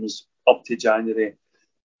lot of games up to January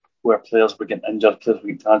where players were getting injured, players were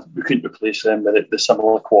getting talented. We couldn't replace them with the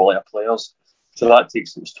similar quality of players. So that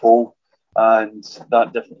takes its toll, and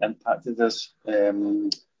that definitely impacted us.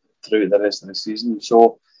 throughout the rest of the season.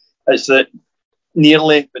 So it's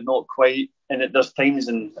nearly, but not quite. And there's times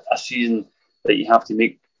in a season that you have to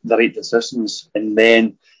make the right decisions. And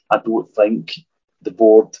then I don't think the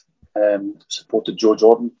board supported Joe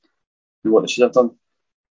Jordan in what they should have done.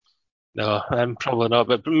 No, probably not.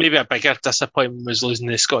 But maybe a bigger disappointment was losing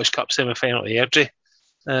the Scottish Cup semi-final to Airdrie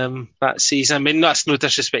that season. I mean, that's no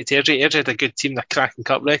disrespect to Airdrie. Airdrie had a good team, a cracking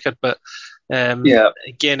cup record, but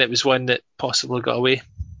again, it was one that possibly got away.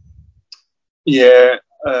 Yeah,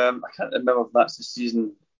 I can't remember if that's the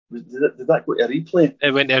season. Did that go to a replay?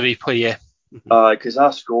 It went to a replay, yeah. Because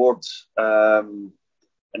I scored and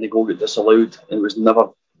the goal got disallowed, and it was never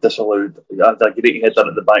disallowed. I had a great header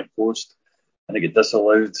at the back post, and it got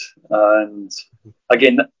disallowed. And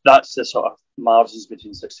again, that's the sort of margins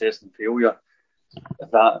between success and failure.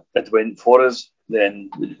 If that had went for us, then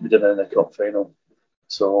we did it in the cup final.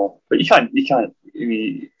 So, but you can't. I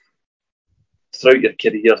mean, throughout your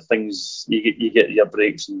career, things you get your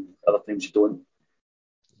breaks, and other things you don't.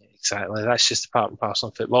 Exactly, that's just part and parcel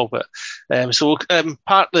of football. But so we'll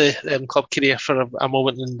part the club career for a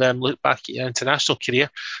moment and look back at your international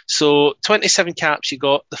career. So 27 caps you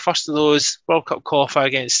got. The first of those World Cup qualifier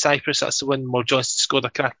against Cyprus. That's the one Mo Johnston scored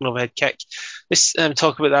a cracking overhead kick. Let's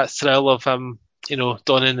talk about that thrill of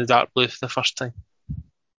donning the dark blue for the first time.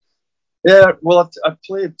 Yeah, well, I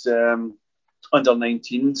played under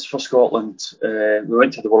 19s for Scotland. We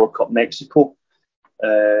went to the World Cup Mexico,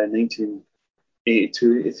 1982,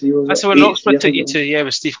 83 was it? That's the one Oxford took you to, yeah,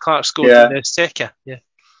 with Steve Clarke scored in the Azteca.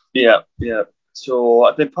 Yeah. So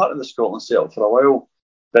I've been part of the Scotland setup for a while,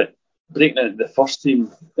 but breaking into the first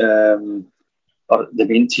team, or the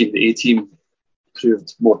main team, the A team,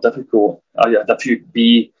 proved more difficult. I had a few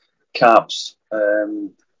B caps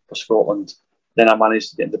for Scotland. Then I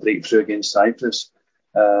managed to get the breakthrough against Cyprus.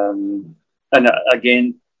 And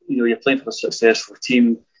again, you're playing for a successful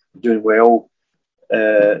team, doing well.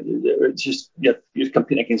 It's just you're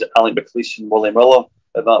competing against Alec McLeish and Willie Miller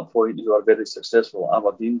at that point, who are very successful at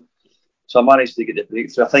Aberdeen. So I managed to get the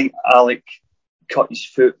breakthrough. I think Alec cut his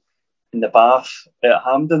foot in the bath at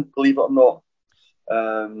Hampden, believe it or not,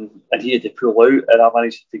 and he had to pull out, and I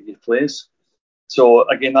managed to take his place. So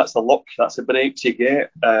again, that's the luck, that's the breaks you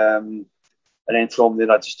get. And then from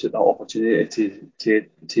there, I just took that opportunity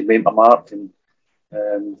to make my mark and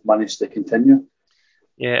managed to continue.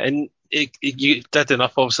 Yeah, and you did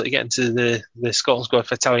enough, obviously, to get into the Scotland squad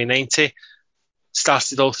for Italia 90.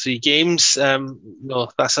 Started all three games.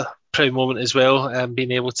 That's a proud moment as well,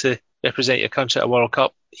 being able to represent your country at a World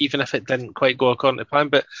Cup, even if it didn't quite go according to plan.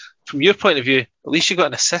 But from your point of view, at least you got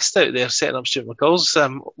an assist out there setting up Stuart McCall's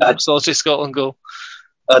Solitary Scotland goal.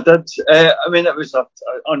 I did. I mean, it was an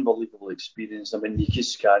unbelievable experience. I mean, you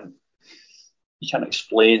can't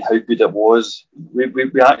explain how good it was. We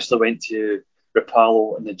actually went to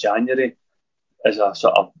Rapallo in the January as a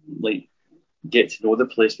sort of like get to know the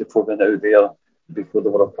place before we went out there, before the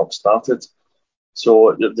World Cup started.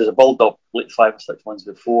 So there's a build up like 5 or 6 months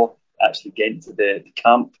before actually getting to the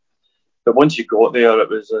camp. But once you got there, it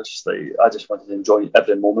was just like I just wanted to enjoy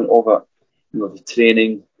every moment of it. The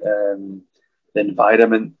training, the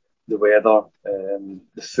environment, the weather,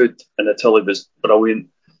 the food in Italy was brilliant.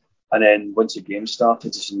 And then once the game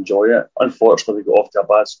started, just enjoy it. Unfortunately, we got off to a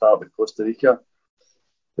bad start with Costa Rica.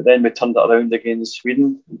 But then we turned it around against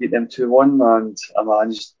Sweden, beat them 2-1, and I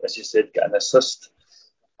managed, as you said, get an assist.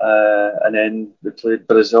 And then we played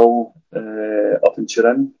Brazil up in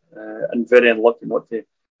Turin, and very unlucky not to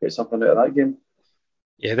get something out of that game.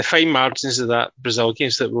 Yeah, the fine margins of that Brazil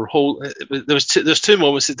games that were there's two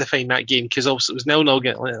moments that define that game, because obviously it was 0-0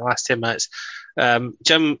 getting in the last 10 minutes.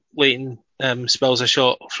 Jim Leighton spills a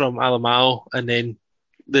shot from Alamao, and then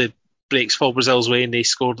the breaks fall Brazil's way and they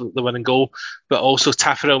scored the winning goal. But also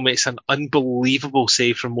Taffarel makes an unbelievable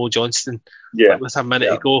save from Mo Johnston with a minute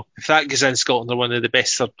to go. If that goes in, Scotland are one of the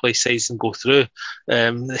best third place sides and go through.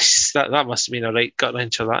 That must have been a right gut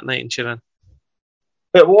wrencher that night in Turin.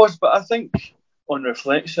 It was, but I think on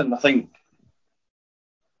reflection, I think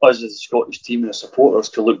us as a Scottish team and the supporters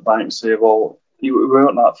to look back and say, well, we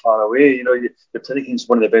weren't that far away. You're playing against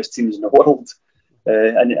one of the best teams in the world.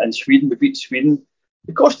 And Sweden, we beat Sweden.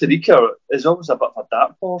 Costa Rica is always a bit of a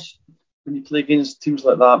dark horse when you play against teams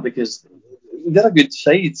like that, because they're a good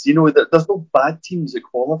side. There's no bad teams that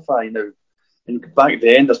qualify now. And back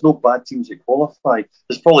then, there's no bad teams that qualify.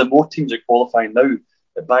 There's probably more teams that qualify now.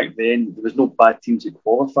 But back then, there was no bad teams that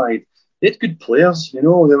qualified. They had good players.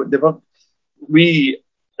 We,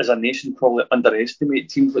 as a nation, probably underestimate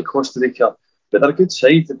teams like Costa Rica, but they're a good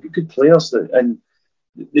side. They've good players, and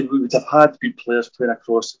they would have had good players playing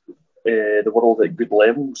across the world at good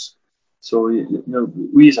levels. So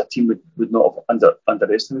we as a team would not have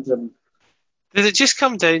underestimated them. Did it just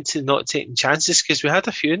come down to not taking chances? Because we had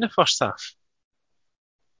a few in the first half.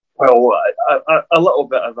 Well, a little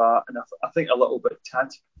bit of that, and I think a little bit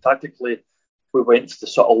tactically, we went for the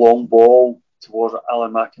sort of long ball towards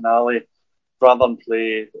Alan McInally rather than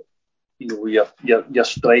play, your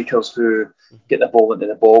strikers who get the ball into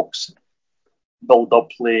the box, build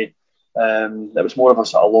up play. It was more of a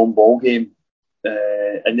sort of long ball game,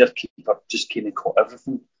 and their keeper just came and caught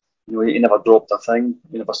everything. He never dropped a thing.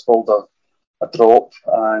 He never spilled a drop,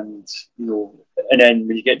 and and then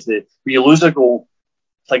when you lose a goal,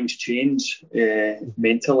 things change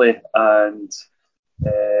mentally, and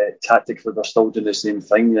tactically they're still doing the same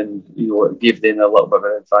thing, and it gave them a little bit of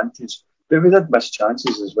an advantage. But we did miss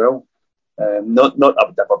chances as well. Not I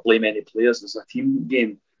would never blame any players. It's a team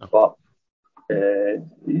game, but a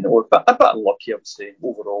bit unlucky, I would say,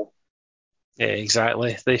 overall. Yeah,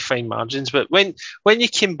 exactly. They fine margins. But when you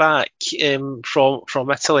came back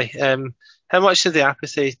from Italy, how much of the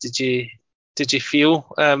apathy did you feel?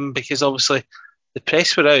 Because obviously the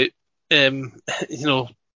press were out,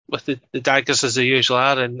 with the daggers as they usually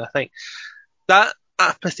are, and I think that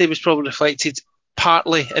apathy was probably reflected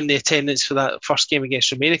partly in the attendance for that first game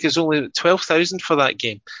against Romania, because only 12,000 for that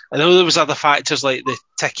game. I know there was other factors like the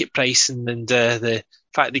ticket price and the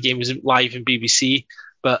fact the game was live in BBC,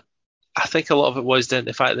 but I think a lot of it was down to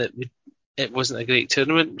the fact that it wasn't a great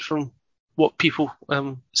tournament from what people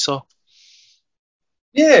saw.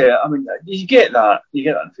 Yeah, I mean, you get that. You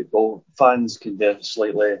get that in football. Fans can be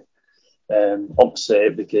slightly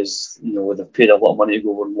upset because they've paid a lot of money to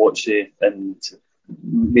go over and watch it in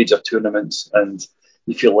major tournaments, and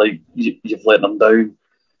you feel like you've let them down.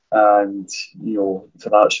 And for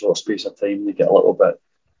that short space of time, they get a little bit,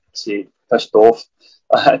 say, pissed off,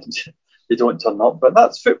 and they don't turn up. But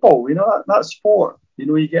that's football. That's sport.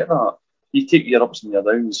 You get that. You take your ups and your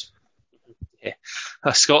downs. Yeah,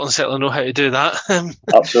 Scotland certainly know how to do that.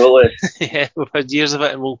 Absolutely. Yeah, we've had years of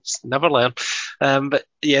it and we'll never learn. But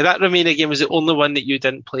yeah, that Romania game was the only one that you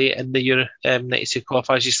didn't play in the Euro 92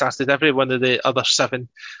 qualifiers. You started every one of the other 7.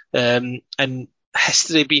 And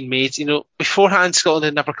history being made. Beforehand, Scotland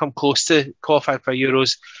had never come close to qualifying for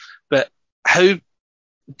Euros. But how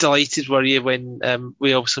delighted were you when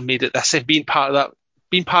we obviously made it this year, being part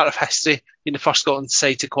of history, being the first Scotland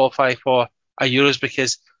side to qualify for a Euros,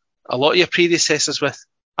 because a lot of your predecessors with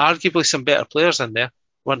arguably some better players in there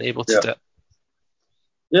weren't able to do it.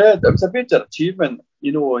 Yeah, it was a major achievement,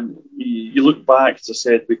 and you look back, as I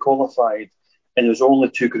said, we qualified and there was only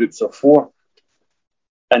 2 groups of 4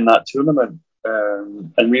 in that tournament.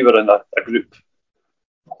 And we were in a group,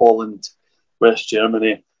 Holland, West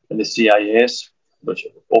Germany and the CIS, which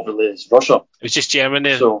obviously is Russia. It was just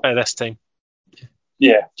Germany by this time.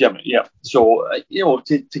 Yeah, Germany, yeah. So,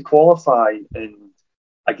 to qualify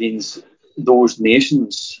against those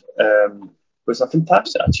nations was a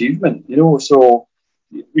fantastic achievement, So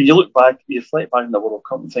when you look back, you reflect back on the World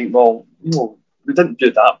Cup and think, well, we didn't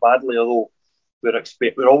do that badly, although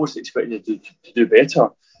we're always expecting to do better.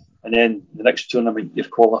 And then the next tournament, you're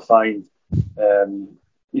qualifying,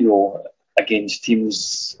 against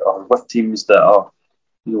teams or with teams that are,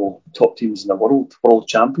 top teams in the world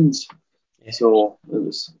champions. Yeah. So it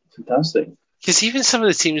was fantastic. Because even some of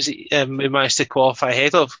the teams that we managed to qualify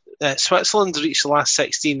ahead of, Switzerland reached the last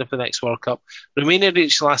 16 of the next World Cup. Romania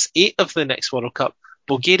reached the last 8 of the next World Cup.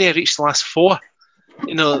 Bulgaria reached the last 4.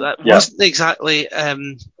 That wasn't exactly,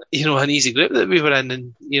 an easy group that we were in,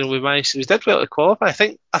 and we did well to qualify. I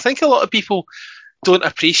think a lot of people don't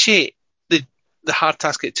appreciate the hard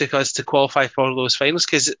task it took us to qualify for those finals,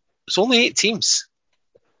 because it's only 8 teams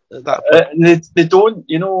at that point. They don't,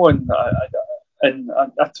 and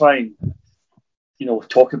I try and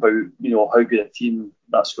talk about how good a team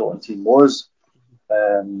that Scotland team was,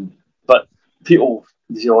 but people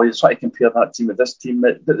say, "Oh, you're trying to compare that team with this team,"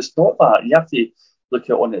 but it's not that. You have to look at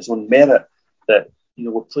it on its own merit. That we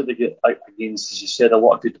played against, as you said, a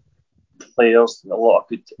lot of good players, a lot of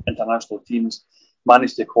good international teams,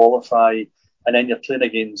 managed to qualify, and then you're playing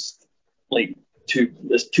against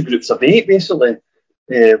there's 2 groups of 8 basically,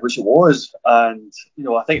 which it was, and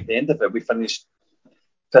I think at the end of it we finished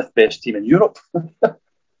 5th best team in Europe.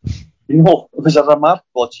 It was a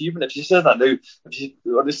remarkable achievement. If you say that now,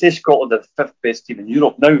 or they say Scotland are the 5th best team in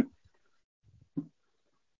Europe now,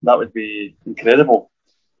 that would be incredible.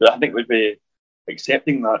 But I think we'd be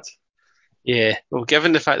accepting that. Yeah, well,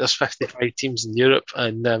 given the fact there's 55 teams in Europe,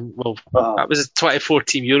 and that was a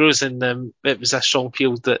 24-team Euros, and it was a strong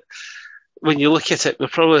field that, when you look at it,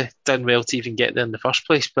 we've probably done well to even get there in the first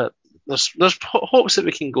place. But there's hopes that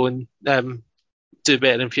we can go and do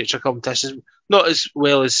better in future competitions. not as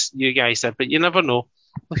well as you guys did, but you never know.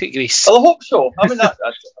 Look at Greece. Well, I hope so. I mean, I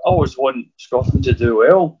always want Scotland to do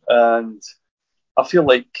well, and I feel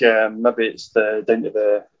like maybe it's down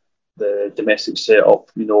to the domestic setup.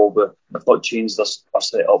 You know, but we've not changed our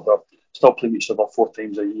setup. We're still playing each other 4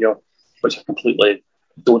 times a year, which I completely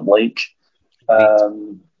don't like.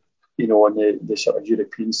 You know, in the sort of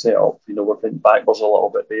European setup, you know, we're getting backwards a little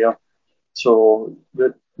bit there. So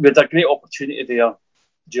we had a great opportunity there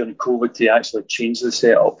during COVID to actually change the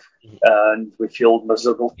setup, and we failed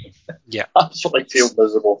miserable. Yeah, absolutely failed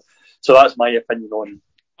miserable. So that's my opinion on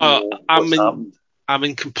what's happened. I'm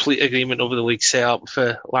in complete agreement over the league setup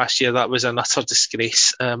for last year. That was an utter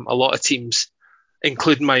disgrace. A lot of teams,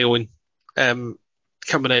 including my own,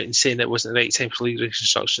 coming out and saying it wasn't the right time for league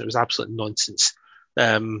reconstruction. It was absolute nonsense.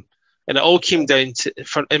 And it all came down to,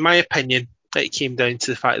 in my opinion, it came down to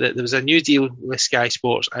the fact that there was a new deal with Sky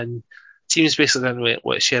Sports and teams basically didn't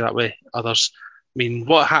want to share that with others. I mean,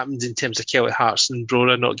 what happened in terms of Celtic, Hearts and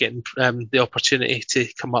Brora not getting the opportunity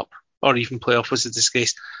to come up or even play off was a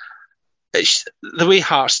disgrace. The way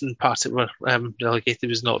Hearts and Partick were relegated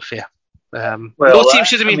was not fair. No team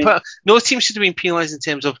should have been penalised in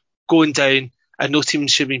terms of going down, and no team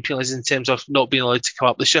should have been penalised in terms of not being allowed to come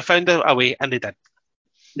up. They should have found a way, and they did.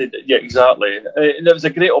 Yeah, exactly. And it was a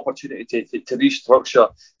great opportunity to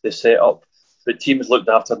restructure the setup. The teams looked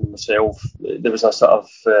after themselves. There was a sort of,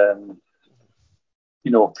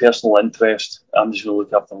 personal interest. I'm just going to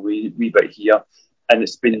look after a wee bit here. And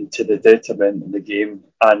it's been to the detriment of the game.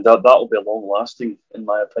 And that'll be long lasting, in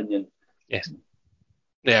my opinion. Yes.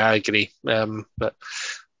 Yeah, I agree. But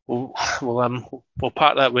we'll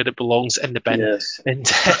park that where it belongs, in the bin. Yes. And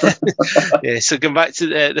so going back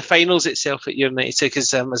to the finals itself at United,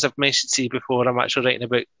 because as I've mentioned to you before, I'm actually writing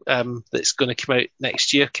about that's going to come out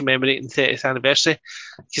next year, commemorating the 30th anniversary.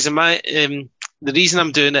 Because the reason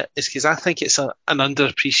I'm doing it is because I think it's an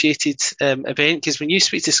underappreciated event. Because when you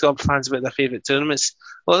speak to Scotland fans about their favourite tournaments,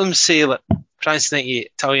 a lot of them say like France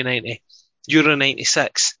 98, Italia 90, Euro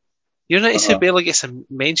 96. Euro 92 barely gets a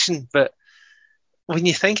mention, but when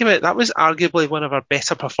you think about it, that was arguably one of our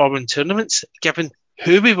better performing tournaments, given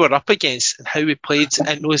who we were up against and how we played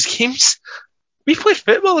in those games. We played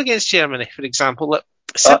football against Germany, for example, like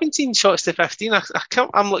 17 shots to 15.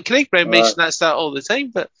 I'm like Craig Brown mentioned that stat all the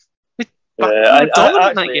time, but we were dominant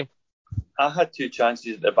in that game. I had 2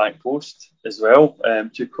 chances at the back post as well.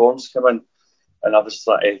 2 corners come in, and I was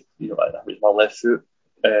like, that was my left foot,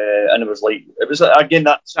 and it was again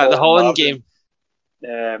that's at the Holland game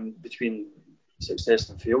between success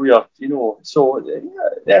and failure, So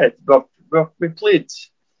we played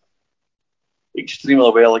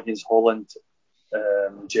extremely well against Holland,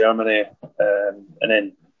 Germany, and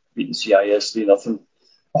then beating CIS 3-0.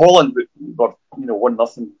 Holland were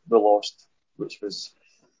 1-0. We lost, which was,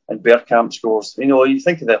 and Bergkamp scores. You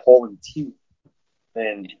think of the Holland team,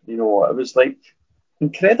 and it was like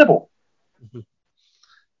incredible,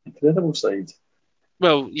 incredible side.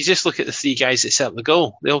 Well, you just look at the 3 guys that set up the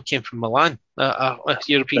goal. They all came from Milan, a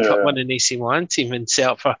European Cup winning AC Milan team, and set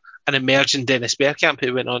up for an emerging Dennis Bergkamp,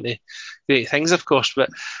 who went on to great things, of course. But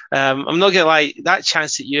I'm not going to lie, that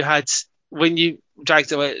chance that you had when you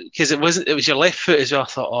dragged it out, because it was your left foot as well, I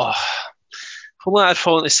thought, if only I'd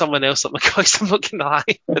fallen to someone else like McCoist, I'm not going to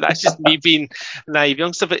lie. But that's just me being a naive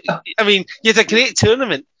youngster. But, I mean, you had a great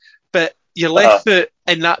tournament, but your left foot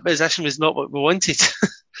in that position was not what we wanted.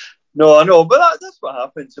 No, I know, but that's what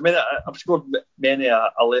happens. I mean, I've scored many a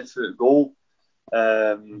left foot goal.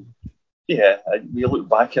 We look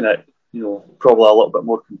back in it, probably a little bit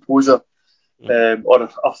more composure, or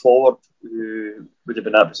a forward who would have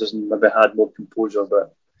been in that position maybe had more composure,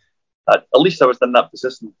 but at least I was in that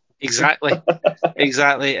position. Exactly.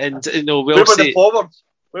 And we'll see. The forwards?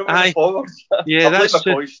 Where were the forwards? Yeah, that's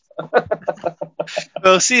true.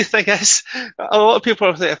 Well, see, the thing is, a lot of people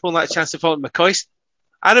are like, if only that chance to fall to McCoist.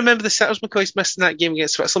 I remember the sitters McCoist missed in that game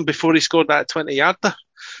against Switzerland before he scored that 20-yarder.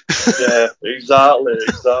 Yeah, exactly.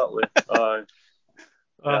 It's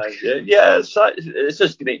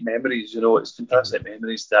just great memories, It's fantastic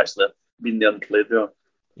memories to actually have been there and played there.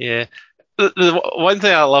 Yeah. The one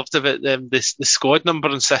thing I loved about the squad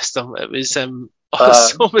numbering system, it was you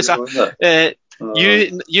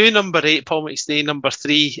number 8, Paul McStay number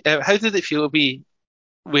 3. How did it feel to be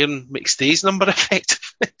wearing McStay's number effectively?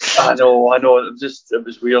 I know. It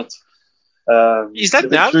was weird. You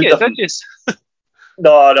didn't argue it, did you?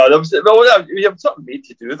 No. You were sort of made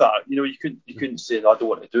to do that. You couldn't say, no, I don't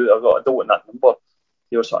want to do it. I don't want that number.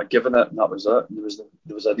 You were sort of given it, and that was it.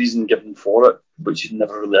 There was a reason given for it, which you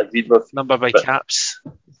never really agreed with. Number by caps.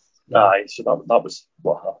 Aye, so that was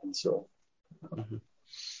what happened. So.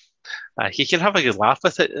 You can have a good laugh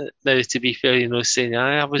with it now. To be fair, saying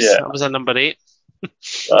I was a number 8.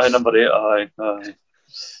 Aye, number 8. Aye.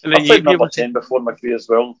 And I then played you'd be number able to. 10 before my career as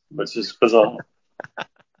well, which is bizarre.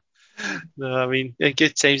 No, I mean,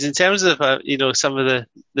 good times. In terms of, some of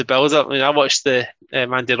the build-up, I watched the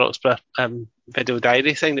Andy Roxburgh video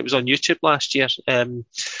diary thing that was on YouTube last year. And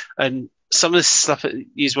some of the stuff that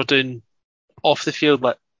you were doing off the field,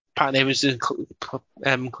 like Pat Evans doing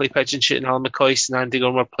clay pigeon shooting, Alan McCoist and Andy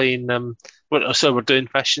Gorman were playing, we're doing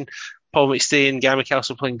fishing, Paul McStay and Gary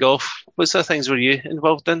McAllister playing golf. What sort of things were you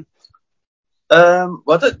involved in? Well,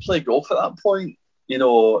 I did play golf at that point,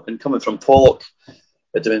 and coming from Pollock,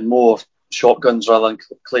 it doing more shotguns rather than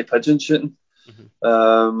clay pigeon shooting.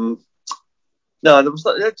 No, there was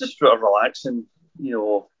just sort of relaxing,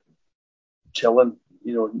 chilling,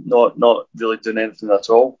 not really doing anything at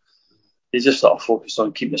all. You just sort of focus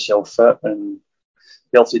on keeping yourself fit and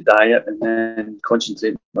healthy diet, and then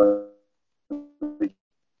concentrate on the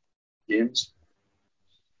games.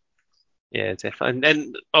 Yeah, definitely. And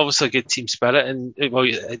then obviously a good team spirit, and well,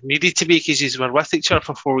 it needed to be because you were with each other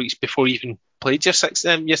for 4 weeks before you even played your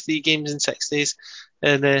 3 games in 6 days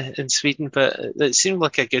in Sweden. But it seemed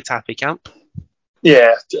like a good happy camp.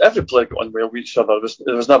 Yeah, every player got on well with each other.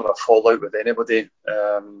 There was never a fallout with anybody.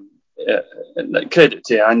 And credit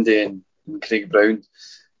to Andy and Craig Brown.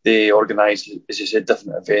 They organised, as you said,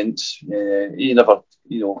 different events. You never,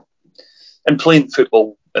 and playing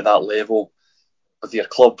football at that level with your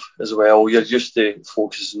club as well, you're used to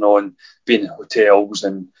focusing on being in hotels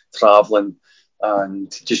and travelling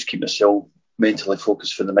and just keeping yourself mentally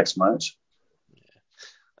focused for the next match.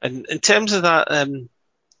 And in terms of that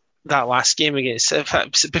that last game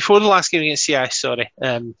before the last game against CI,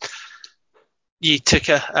 you took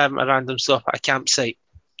a random stop at a campsite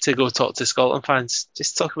to go talk to Scotland fans.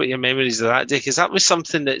 Just talk about your memories of that day, because that was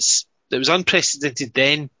something that was unprecedented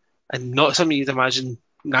then and not something you'd imagine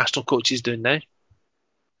national coaches doing now.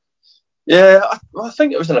 Yeah, I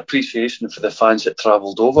think it was an appreciation for the fans that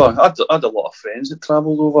travelled over. I had a lot of friends that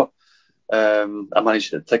travelled over. I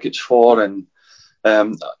managed to get tickets for, and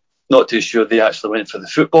not too sure they actually went for the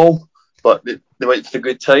football, but they went for the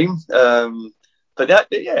good time. But I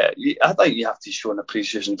think you have to show an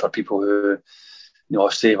appreciation for people who,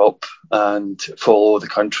 save up and follow the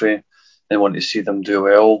country and want to see them do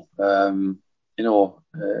well. It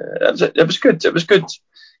was good. It was good,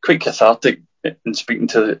 quite cathartic in speaking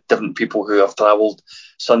to different people who have travelled,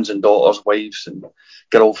 sons and daughters, wives and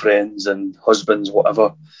girlfriends and husbands,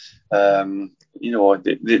 whatever.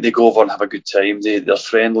 They go over and have a good time. They're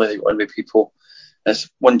friendly. They go in with people. It's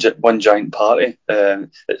one giant party.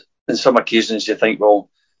 In some occasions, you think,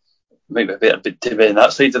 well, it might be better to be on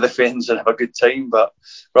that side of the fence and have a good time, but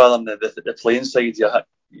rather than the playing side,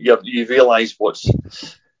 you realise what's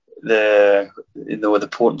the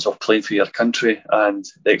importance of playing for your country and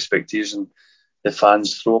the expectation the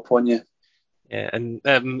fans throw upon you. Yeah, and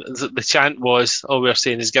the chant was, all we're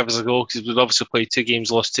saying is give us a goal, because we've obviously played 2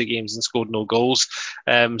 games, lost 2 games and scored no goals.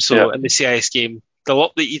 In the CIS game, the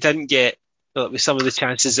lot that you didn't get, with some of the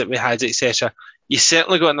chances that we had, etc., you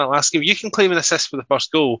certainly got in that last game. You can claim an assist for the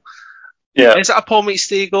first goal. Yeah. Is it a Paul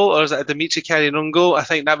McStay goal or is it a Dimitri Carrion goal? I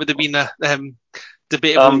think that would have been a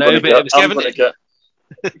debatable now, but it was given.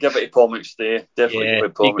 Give it to Paul McStay. Definitely give it to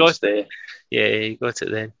Paul McStay. Yeah, you got it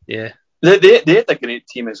then. Yeah. They had a great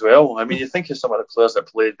team as well. I mean, you think of some of the players that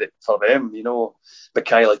played for them,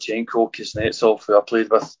 Mikhailichenko, Kuznetsov, who I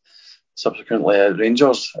played with subsequently at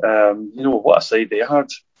Rangers. What a side they had.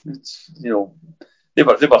 They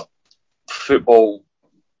were football.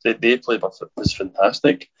 They played with was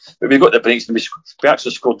fantastic. But we got the breaks and we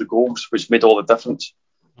actually scored the goals, which made all the difference.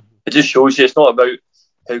 It just shows you it's not about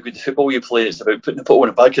how good football you play, it's about putting the ball in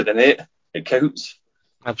the back of the net. It counts.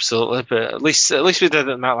 Absolutely, but at least we did it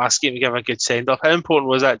in that last game to give a good send off. How important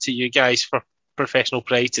was that to you guys for professional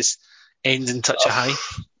pride to end in such a high?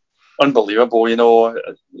 Unbelievable,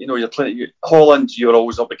 you're playing Holland, you're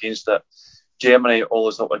always up against it. Germany,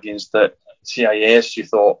 always up against it. CIS,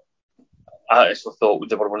 I actually thought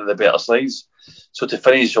they were one of the better sides. So to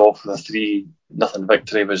finish off with a 3-0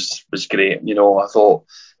 victory was great. I thought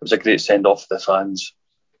it was a great send off for the fans.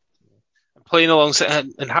 Playing alongside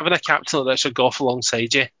and having a captain like Richard Gough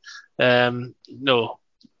alongside you, how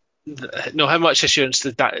much extra assurance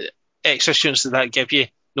did that give you,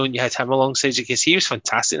 knowing you had him alongside you? Because he was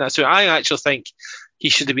fantastic. That's why I actually think he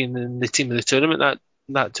should have been in the team of the tournament.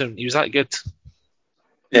 That tournament, he was that good.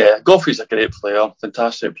 Yeah, Gough is a great player,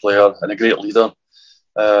 fantastic player, and a great leader.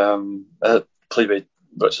 I played with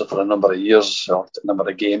Richard for a number of years, or a number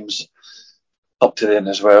of games up to then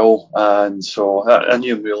as well, and so I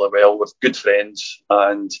knew him really well. We're good friends,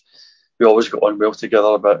 and we always got on well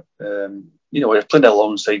together. But when you're playing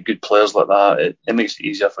alongside good players like that, it makes it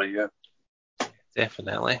easier for you.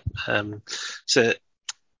 Definitely. So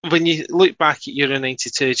when you look back at Euro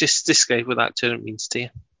 92, just describe what that tournament means to you.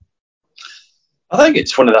 I think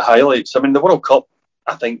it's one of the highlights. I mean, the World Cup,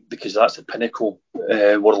 I think, because that's the pinnacle,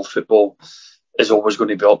 world football is always going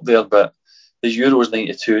to be up there. But the Euros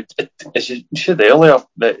 92, as you said earlier,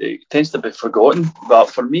 it tends to be forgotten.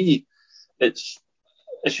 But for me, it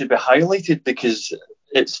should be highlighted because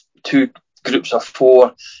it's two groups of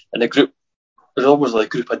four, and the group was almost like a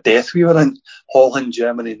group of death we were in, Holland,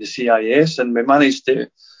 Germany, and the CIS, and we managed to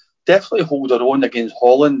definitely hold our own against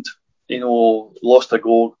Holland. Lost a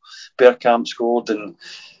goal, Bergkamp scored, and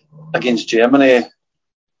against Germany,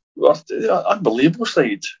 unbelievable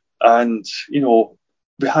side. And,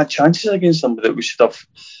 we had chances against them that we should have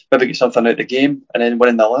maybe get something out of the game and then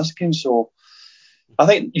winning the last game. So I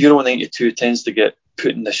think Euro 92 tends to get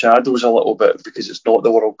put in the shadows a little bit because it's not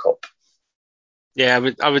the World Cup. Yeah,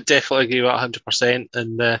 I would definitely agree with that 100%.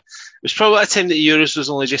 And it was probably a time that Euros was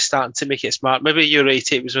only just starting to make it smart. Maybe Euro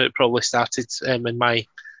 88 was when it probably started in my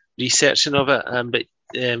researching of it. But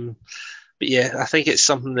yeah, I think it's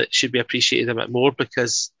something that should be appreciated a bit more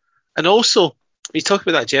because, and also, when you talk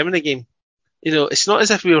about that Germany game, it's not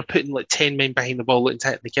as if we were putting like 10 men behind the ball looking to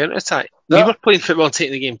hit the counter-attack. No. We were playing football and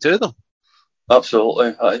taking the game to them.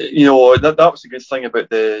 Absolutely. That was the good thing about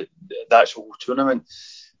the actual tournament.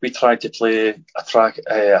 We tried to play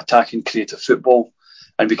attacking creative football,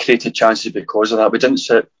 and we created chances because of that. We didn't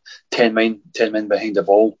sit 10 men behind the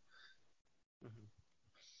ball.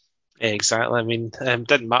 Yeah, exactly. I mean,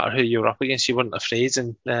 didn't matter who you were up against, you weren't afraid,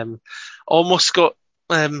 and almost got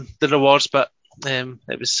the rewards, but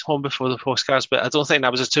it was home before the postcards. But I don't think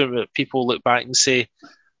that was a tournament that people look back and say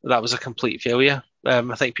that was a complete failure.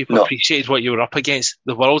 I think people appreciated what you were up against,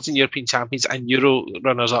 the world and European champions and Euro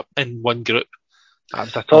runners-up in one group.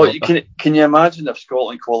 Can you imagine if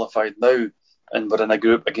Scotland qualified now and were in a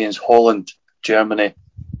group against Holland, Germany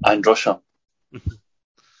and Russia?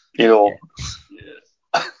 It'd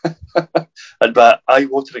be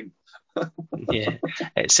eye-watering. Yeah,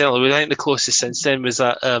 it certainly was. I think the closest since then was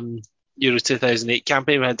that Euro 2008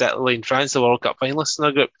 campaign. We had Italy and France, the World Cup finalists in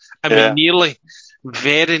our group. And we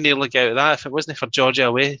very nearly got out of that. If it wasn't for Georgia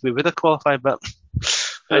away, we would have qualified, but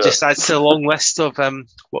it just adds to a long list of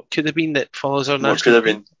what could have been that follows our national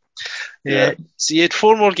team. Yeah. So you had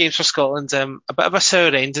 4 more games for Scotland. A bit of a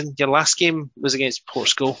sour ending. Your last game was against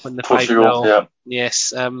Portugal in the 5-0. Yeah.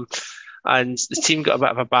 Yes. And the team got a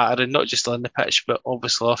bit of a battering, not just on the pitch, but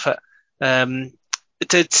obviously off it.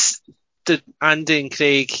 Did Andy and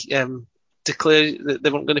Craig declare that they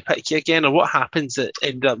weren't going to pick you again, or what happens that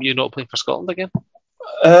ended up you not playing for Scotland again?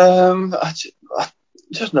 I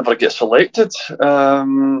just never get selected. I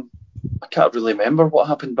can't really remember what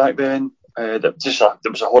happened back then. It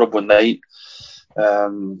was a horrible night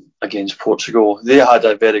against Portugal. They had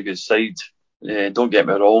a very good side. Don't get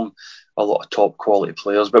me wrong, a lot of top quality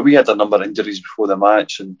players, but we had a number of injuries before the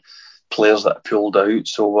match and players that pulled out,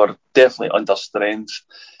 so we're definitely under strength.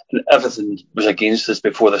 And everything was against us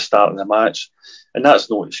before the start of the match, and that's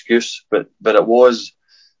no excuse, but it was.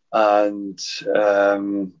 And I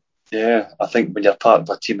think when you're part of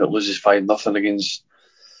a team that loses 5-0 against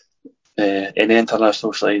any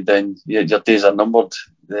international side, then your days are numbered.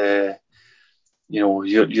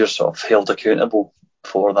 You're sort of held accountable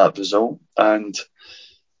for that result. And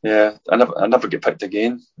I never get picked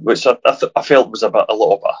again, which I felt was a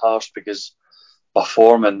little bit harsh because my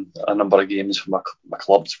form in a number of games for my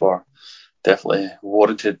clubs were definitely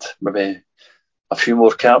warranted maybe a few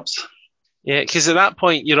more caps. Yeah, because at that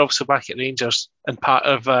point you're also back at Rangers and part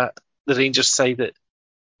of the Rangers side that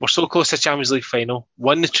were so close to Champions League final,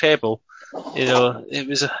 won the treble. It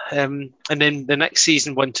was, and then the next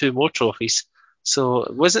season won 2 more trophies. So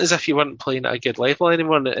it wasn't as if you weren't playing at a good level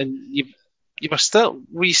anymore, and were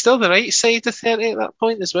you still the right side of 30 at that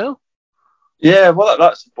point as well? Yeah, well,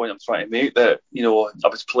 that's the point I'm trying to make. That I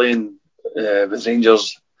was playing with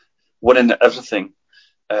Rangers, winning everything.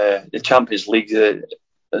 The Champions League, I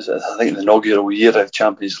think the inaugural year of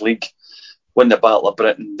Champions League, win the Battle of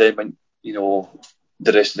Britain, then went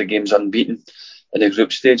the rest of the games unbeaten in the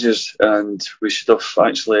group stages, and we should have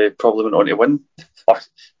actually probably went on to win or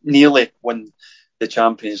nearly win the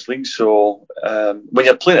Champions League. So when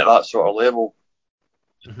you're playing at that sort of level,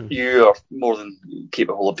 you are more than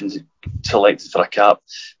capable of being selected for a cap.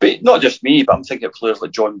 But not just me, but I'm thinking of players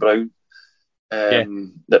like John Brown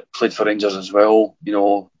that played for Rangers as well.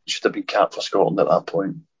 Should have been capped for Scotland at that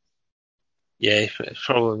point. Yeah,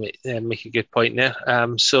 probably make a good point there.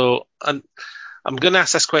 So I'm going to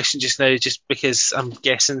ask this question just now, just because I'm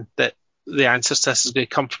guessing that the answers to this is going to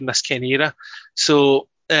come from this kind of era. So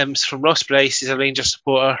it's from Ross Bryce. He's a Rangers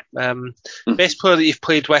supporter. Best player that you've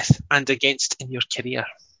played with and against in your career?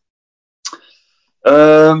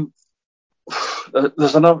 There's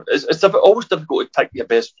enough. It's always difficult to pick your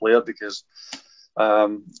best player because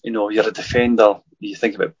you're a defender. You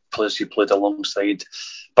think about players you played alongside,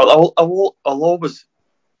 but I'll always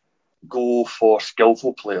go for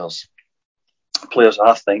skillful players. Players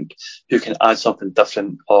I think who can add something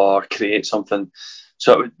different or create something.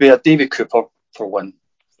 So it would be a Davy Cooper for one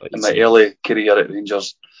in my early career at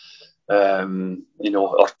Rangers,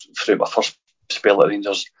 or through my first spell at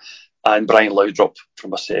Rangers, and Brian Laudrup from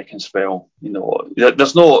my second spell.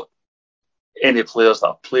 There's not any players that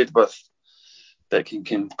I've played with that can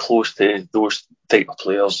come close to those type of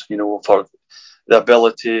players. For the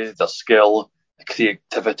ability, the skill, the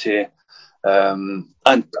creativity. And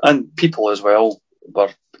people as well were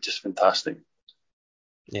just fantastic.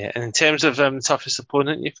 Yeah, and in terms of toughest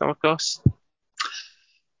opponent you've come across?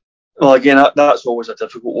 Well, again, that's always a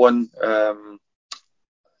difficult one.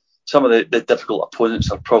 Some of the difficult opponents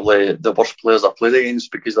are probably the worst players I played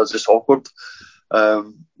against because they're just awkward.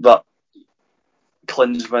 But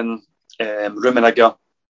Klinsmann, Rummenigge,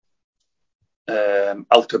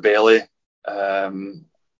 Altobelli,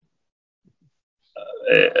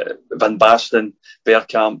 Van Basten,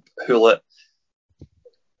 Bergkamp, Hulett.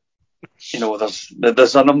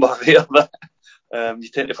 There's a number there that you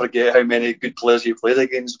tend to forget how many good players you played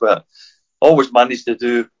against, but always managed to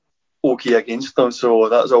do okay against them, so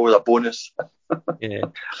that's always a bonus. Yeah,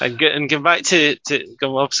 and going back to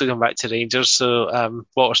Rangers. So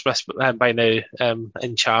Walter Smith by now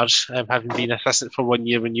in charge, having been assistant for 1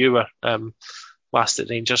 year when you were last at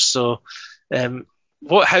Rangers. So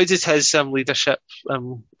how did his leadership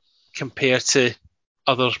compare to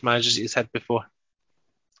other managers that you've had before?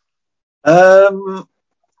 I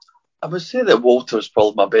would say that Walter was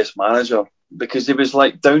probably my best manager because he was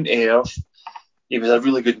like down to earth. He was a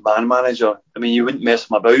really good man manager. I mean, you wouldn't mess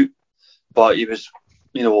him about, but he was,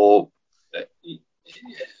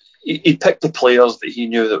 he picked the players that he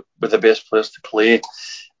knew that were the best players to play,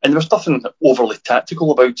 and there was nothing overly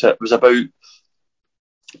tactical about it. It was about,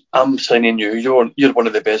 I'm signing you. You're one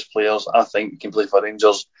of the best players I think can play for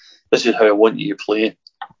Rangers. This is how I want you to play.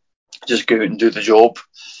 Just go out and do the job.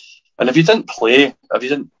 And if you didn't play, if you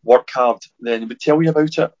didn't work hard, then he would tell you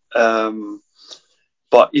about it.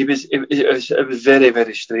 But it was very,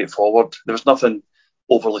 very straightforward. There was nothing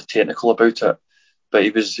overly technical about it. But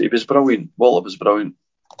he was brilliant. Walter was brilliant.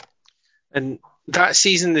 And that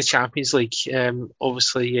season, the Champions League,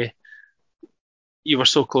 obviously you were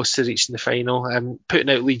so close to reaching the final. Putting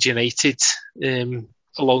out Leeds United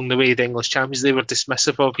along the way, the English champions, they were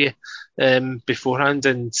dismissive of you beforehand.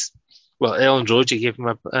 And well, Ellen Roger gave him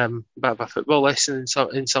a bit of a football lesson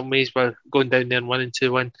in some ways by going down there and winning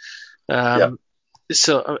 2-1.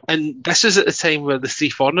 So, and this was at the time where the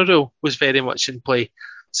 3-4 rule was very much in play.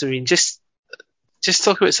 So, I mean, just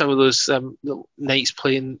talk about some of those nights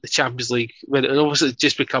playing the Champions League, where it obviously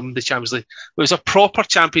just become the Champions League. It was a proper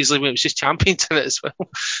Champions League when it was just champions in it as well.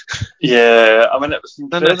 Yeah, I mean, it was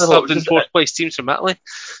incredible. It was in fourth place teams from Italy.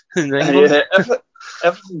 Yeah,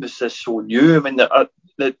 everything was just so new. I mean, the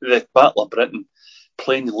Battle of Britain,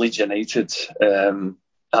 playing Leeds United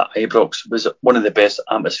at Ibrox was one of the best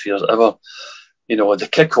atmospheres ever. The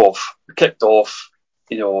kicked off,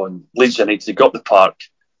 and Leeds United got the park.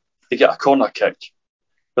 They get a corner kick.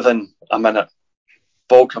 Within a minute,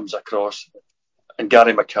 ball comes across, and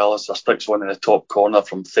Gary McAllister sticks one in the top corner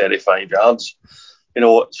from 35 yards.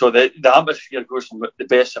 So the atmosphere goes from the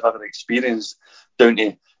best I've ever experienced down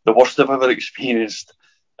to the worst I've ever experienced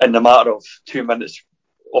in the matter of 2 minutes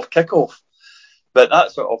of kickoff. But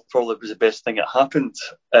that sort of probably was the best thing that happened.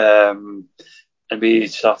 And we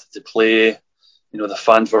started to play. The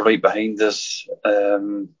fans were right behind us.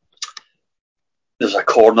 There's a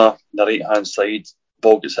corner on the right-hand side.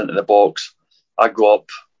 Ball gets into the box. I go up.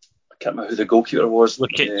 I can't remember who the goalkeeper was.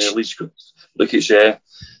 Lukic, yeah.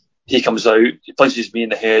 He comes out. He punches me in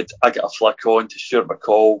the head. I get a flick on to Stuart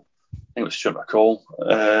McCall. I think it was Stuart McCall.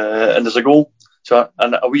 And there's a goal.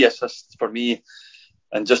 And a wee assist for me.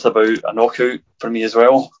 And just about a knockout for me as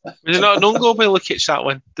well. Was it not an own goal by Lukic, that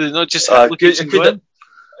one? Did it not just hit Lukic?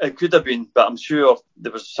 It could have been, but I'm sure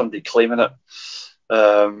there was somebody claiming it.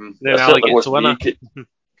 Then Ali gets the winner.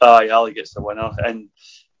 Ali gets the winner. And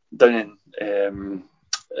down in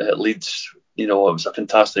Leeds, it was a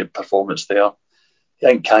fantastic performance there. I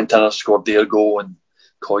think Cantona scored their goal and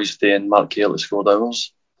Coiste and Mark Haley scored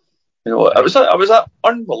ours. It was an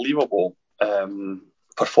unbelievable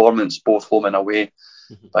performance, both home and away,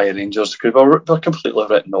 by Rangers, because we're completely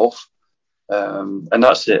written off. and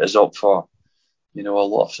that set us up for, a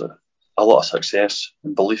lot of success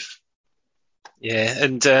and belief. Yeah,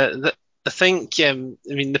 and I think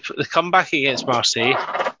the comeback against Marseille,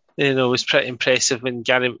 was pretty impressive when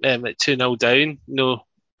Gary at 2-0 down.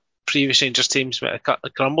 Previous Rangers teams might have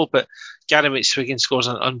crumbled, but Gary McSwiggan scores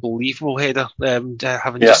an unbelievable header,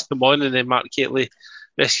 having just come on, and then Mark Gately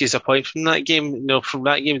rescues a point from that game. From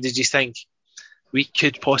that game, did you think we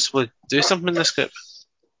could possibly do something in this group?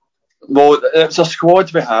 Well, it's a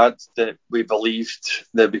squad we had that we believed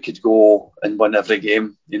that we could go and win every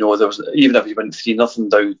game. There was, even if we went 3-0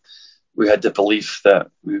 down, we had the belief that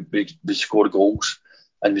we score goals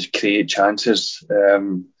and we'd create chances.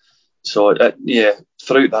 So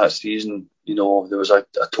throughout that season, there was a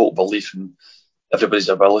total belief in everybody's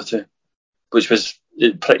ability, which was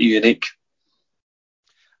pretty unique.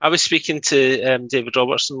 I was speaking to David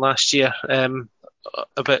Robertson last year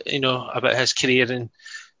about his career,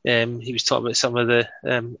 and he was talking about some of the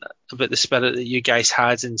about the spirit that you guys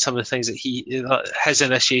had and some of the things that his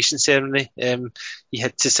initiation ceremony. He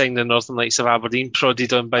had to sing the Northern Lights of Aberdeen,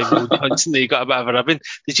 prodded on by Moody Hunton. He got a bit of a ribbon.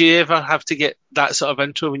 Did you ever have to get that sort of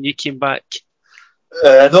intro when you came back?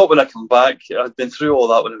 Not when I come back. I'd been through all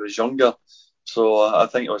that when I was younger, so I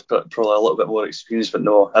think I was probably a little bit more experienced. But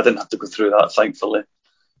no, I didn't have to go through that, thankfully.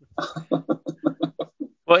 What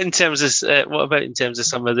about in terms of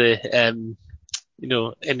some of the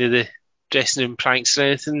any of the dressing room pranks or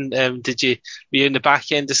anything? Were you in the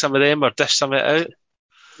back end of some of them or dish some of it out?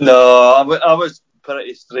 No, I was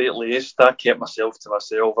pretty straight laced. I kept myself to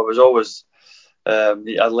myself. I was always I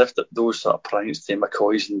left those sort of pranks to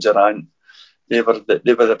McCoys and Durant. They were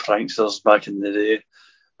the pranksters back in the day,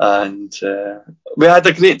 and we had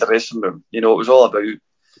a great dressing room. It was all about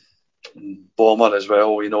Bomber as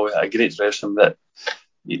well. A great dressing room that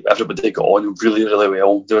everybody got on really, really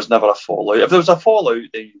well. There was never a fallout. If there was a fallout,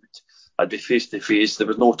 then I'd be face to face. There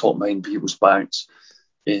was no talk behind people's backs.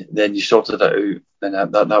 Then you sorted it out,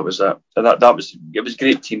 and that was it. And it was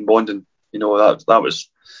great team bonding. That was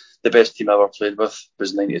the best team I ever played with.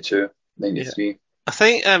 Was 92, 93. Yeah. I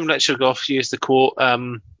think Richard Gough used the quote,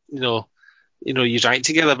 you drank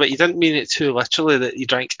together, but you didn't mean it too literally that you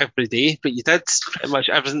drank every day, but you did pretty much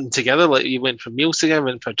everything together. Like you went for meals together,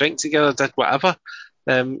 went for a drink together, did whatever,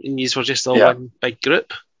 and you were just all one big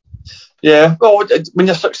group. Yeah, well, when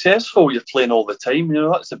you're successful, you're playing all the time.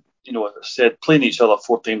 That's as I said, playing each other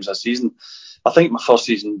 4 times a season. I think my first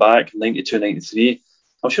season back, 92, 93,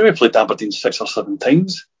 I'm sure we played Aberdeen 6 or 7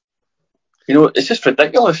 times. It's just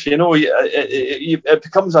ridiculous. It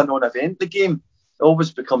becomes a non-event. The game it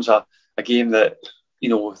always becomes a game that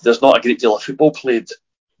there's not a great deal of football played,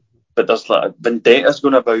 but there's like vendettas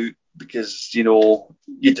going about because you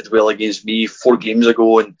did well against me 4 games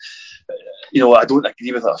ago, and I don't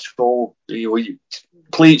agree with that at all. You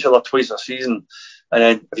play each other twice a season, and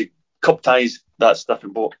then if you cup ties, that's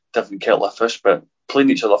different kettle of fish. But playing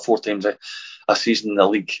each other 4 times a season in the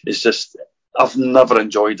league is just, I've never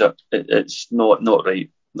enjoyed it. It's not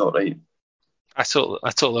right. Not right. I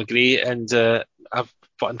totally agree, and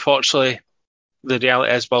but unfortunately, the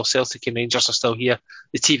reality is, while Celtic and Rangers are still here,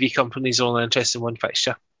 the TV companies are only interested in one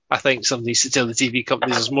fixture. I think somebody needs to tell the TV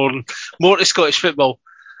companies there's more to Scottish football.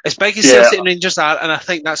 As big as Celtic and Rangers are, and I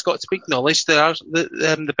think that's got to be acknowledged, they are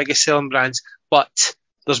the biggest selling brands, but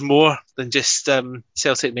there's more than just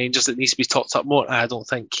Celtic and Rangers that needs to be talked up more. I don't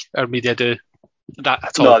think our media do that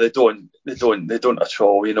at all. No, they don't at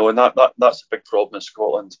all. And that's a big problem in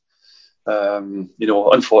Scotland.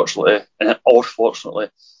 Unfortunately, or fortunately,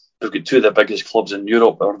 we've got 2 of the biggest clubs in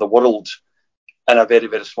Europe or the world in a very,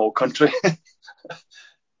 very small country.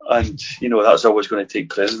 And, that's always going to take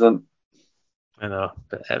precedent. I know.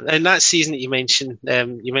 But in that season that you mentioned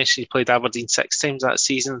you played Aberdeen 6 times that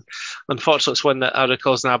season. Unfortunately, it's one that I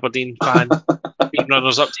recall as an Aberdeen fan being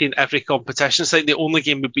runners-up to in every competition. It's like the only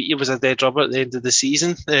game we beat you was a dead rubber at the end of the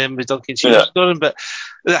season with Duncan Shearer scoring. But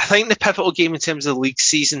I think the pivotal game in terms of the league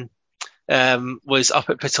season was up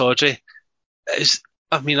at Pittodrie.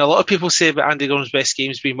 A lot of people say about Andy Gorham's best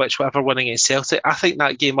games being whichever win against Celtic. I think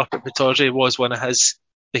that game up at Pittodrie was one of his,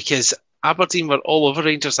 because Aberdeen were all over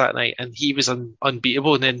Rangers that night and he was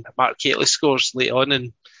unbeatable, and then Mark Gately scores late on,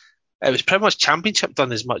 and it was pretty much championship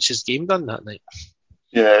done as much as game done that night.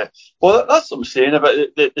 Yeah, well, that's what I'm saying about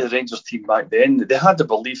the Rangers team back then. They had the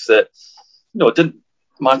belief that it didn't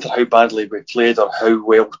matter how badly we played or how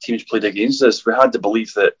well teams played against us. We had the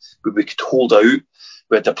belief that we could hold out.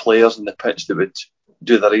 We had the players on the pitch that would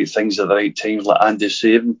do the right things at the right times, like Andy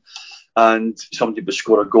saving, and somebody would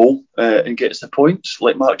score a goal and get us the points,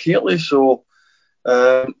 like Mark Gately. So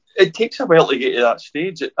it takes a while to get to that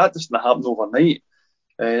stage. That doesn't happen overnight.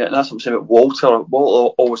 And that's what I'm saying about Walter.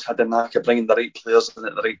 Walter always had the knack of bringing the right players in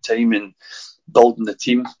at the right time and building the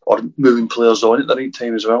team or moving players on at the right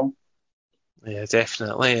time as well. Yeah,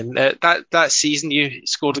 definitely. And that season you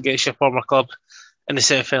scored against your former club in the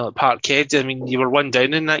semi-final at Parkhead, I mean, you were 1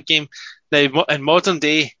 down in that game. Now, in modern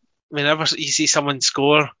day, whenever you see someone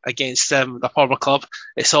score against the former club,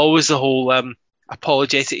 it's always the whole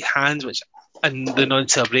apologetic hand, which and the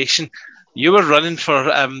non-celebration. You were running for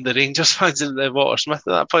the Rangers fans in the Watersmith at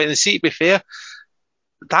that point. And see, to be fair,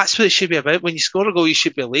 that's what it should be about. When you score a goal, you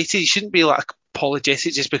should be elated. You shouldn't be like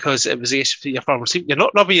apologetic just because it was against your former team. You're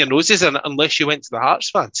not rubbing your noses in it unless you went to the Hearts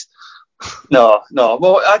fans. No.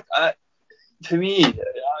 Well, to me,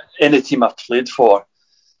 any team I've played for,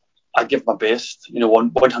 I give my best,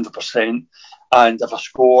 100%. And if I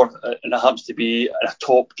score and it happens to be a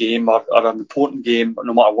top game or an important game,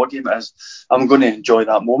 no matter what game it is, I'm going to enjoy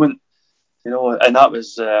that moment. And that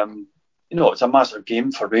was, it's a massive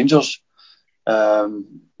game for Rangers.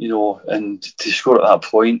 And to score at that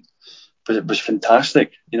point, but it was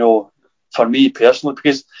fantastic, for me personally,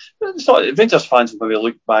 because it's not Rangers fans when we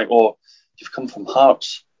look back, you've come from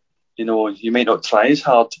Hearts, you might not try as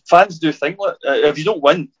hard. Fans do think like if you don't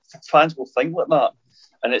win, fans will think like that,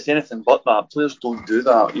 and it's anything but that. Players don't do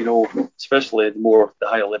that, especially the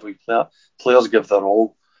higher level you play at. Players give their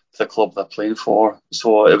all to the club they're playing for.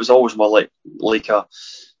 So it was always more like a,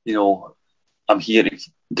 I'm here to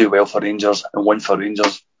do well for Rangers and win for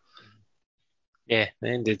Rangers. Yeah, at the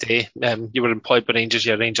end of the day, you were employed by Rangers,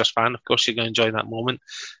 you're a Rangers fan, of course you're going to enjoy that moment.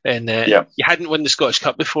 And You hadn't won the Scottish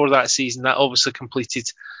Cup before that season. That obviously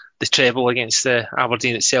completed the treble against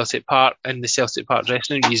Aberdeen at Celtic Park in the Celtic Park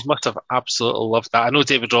dressing room. You must have absolutely loved that. I know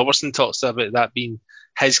David Robertson talks about that being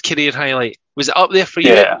his career highlight. Was it up there for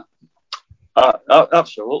you? Yeah,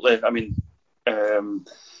 absolutely. I mean,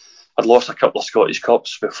 I'd lost a couple of Scottish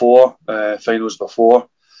Cups before, finals before,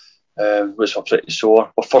 which were pretty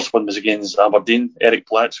sore. My first one was against Aberdeen. Eric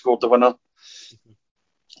Black scored the winner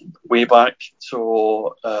way back.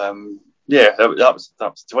 So, that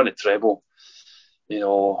was to win a treble.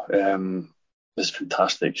 Was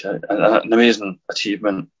fantastic. An amazing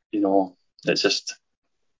achievement. It's just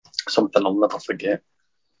something I'll never forget.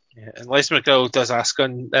 Yeah, and Les McGill does ask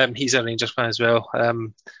on, he's a Rangers fan as well.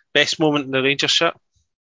 Best moment in the Rangers shirt?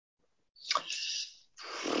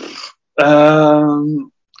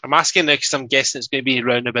 I'm asking now because I'm guessing it's going to be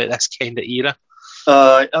around about this kind of era.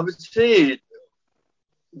 I would say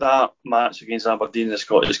that match against Aberdeen in the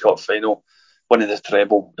Scottish Cup final, winning the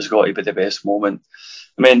treble, has got to be the best moment.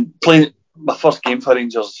 I mean, playing my first game for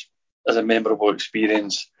Rangers is a memorable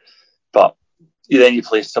experience, but then you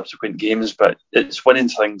play subsequent games, but it's winning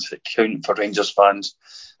things that count for Rangers fans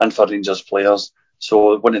and for Rangers players.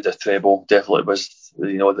 So winning the treble definitely was,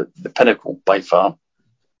 the pinnacle by far.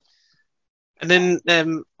 And then,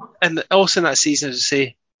 and also in that season, as I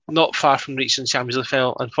say, not far from reaching the Champions League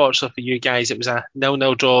final. Unfortunately for you guys, it was a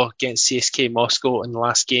 0-0 draw against CSK Moscow in the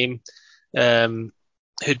last game,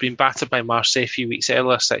 who'd been battered by Marseille a few weeks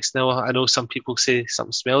earlier, 6-0. I know some people say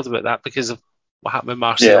something smelled about that because of what happened with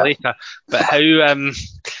Marseille later. But how,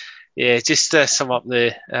 just to sum up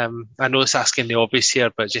I know it's asking the obvious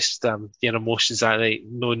here, but just your emotions that night,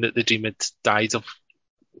 knowing that the dream had died of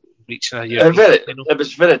reaching a European final. It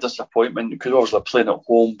was very disappointment because obviously playing at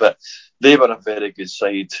home, but they were a very good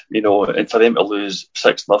side, and for them to lose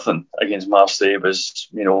 6-0 against Marseille was,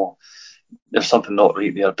 there's something not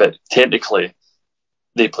right there. But technically,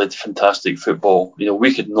 they played fantastic football.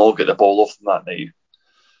 We could not get the ball off them that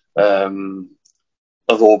night.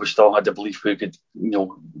 Although we still had the belief we could,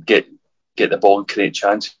 get the ball and create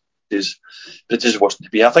chances, but it just wasn't to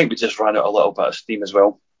be. I think we just ran out a little bit of steam as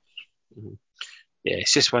well. Mm-hmm. Yeah,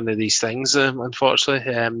 it's just one of these things,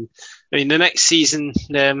 unfortunately. I mean, the next season,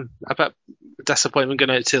 a bit disappointment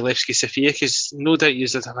going out to Levski Sofia because no doubt you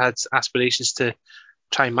have had aspirations to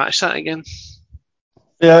try and match that again.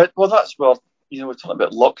 Yeah, well, that's where, we're talking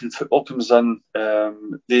about luck and football comes in.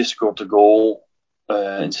 They scored a goal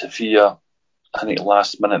in Sofia, I think,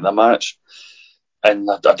 last minute of the match. And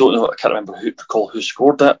I don't know, I can't remember who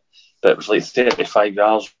scored it, but it was like 35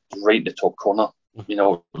 yards right in the top corner.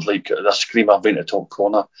 Like a screamer right in the top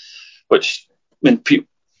corner, which when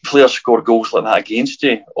players score goals like that against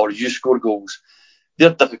you, or you score goals, they're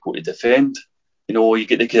difficult to defend. You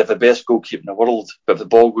could have the best goalkeeper in the world, but if the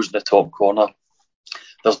ball goes in the top corner,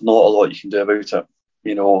 there's not a lot you can do about it.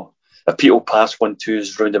 If people pass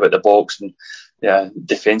 1-2s round about the box, and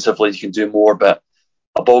defensively you can do more, but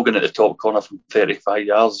a ball going at the top corner from 35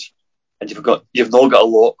 yards, and you've not got a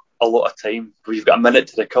lot of time, where you've got a minute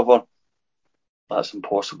to recover. That's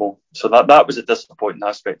impossible. So that was a disappointing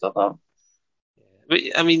aspect of that. But,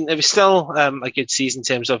 I mean, it was still a good season in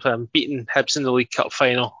terms of beating Hibs in the League Cup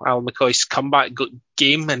final. Alan McCoy's comeback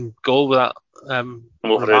game and goal with that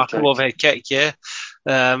remarkable overhead kick, yeah.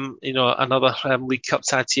 Another League Cup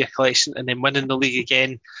to add to your collection, and then winning the league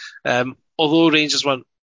again. Although Rangers weren't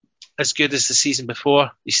as good as the season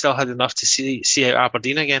before, you still had enough to see out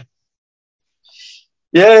Aberdeen again.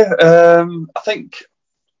 Yeah, I think,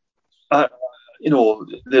 the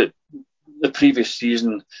previous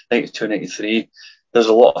season, 92-93, there's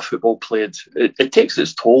a lot of football played. It takes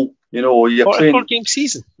its toll. You're playing 44-game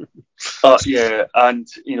season. Yeah, and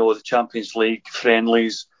the Champions League,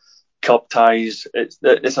 friendlies, cup ties.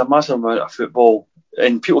 It's a massive amount of football,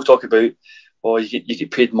 and people talk about, you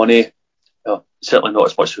get paid money. Certainly not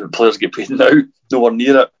as much as players get paid now. Nowhere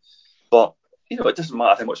near it. But it doesn't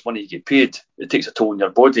matter how much money you get paid. It takes a toll on your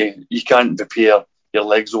body. You can't repair your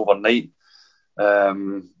legs overnight.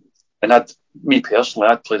 And me personally,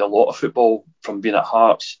 I'd played a lot of football from being at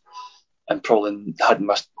Hearts, and probably hadn't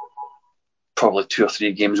missed 2 or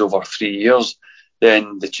 3 games over 3 years.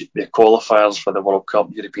 Then the qualifiers for the World Cup,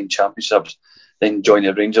 European Championships, then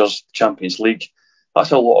joining Rangers Champions League. That's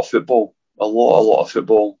a lot of football. A lot of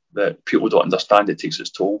football that people don't understand. It takes its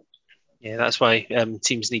toll. Yeah, that's why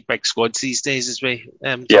teams need big squads these days, as we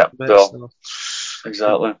talk about.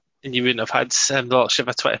 Exactly. And you wouldn't have had the luxury of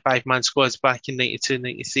a 25-man squad back in 92,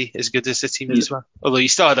 93, as good as the team these were. Although you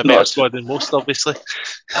still had a better squad than most, obviously.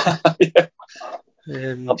 Yeah.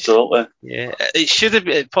 Absolutely. Yeah,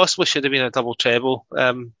 it possibly should have been a double treble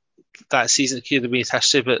that season. It could have been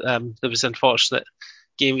history, but there was an unfortunate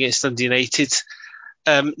game against Dundee United.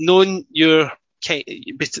 Knowing the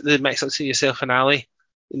mix up between yourself and Ali,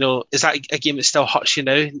 is that a game that still hurts you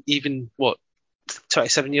now, even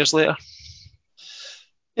 27 years later?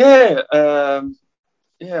 Yeah, I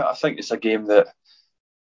think it's a game that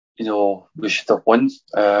we should have won.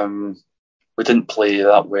 We didn't play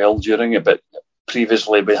that well during it, but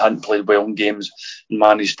previously we hadn't played well in games and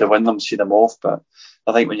managed to win them, see them off. But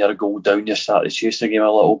I think when you're a goal down, you start to chase the game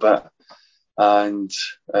a little bit. And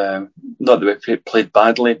not that we played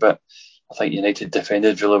badly, but I think United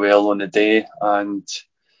defended really well on the day, and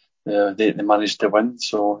they managed to win.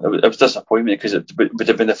 So it was disappointing because it would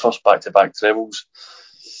have been the first back-to-back trebles.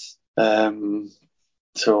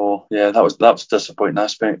 So yeah, that was a disappointing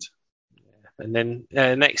aspect. And then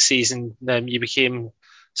next season, you became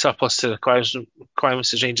surplus to the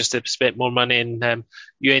requirements of Rangers to spend more money, and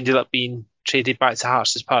you ended up being traded back to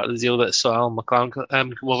Hearts as part of the deal that saw Alan McLaren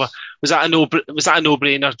come over. Was that a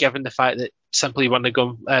no-brainer, given the fact that simply you weren't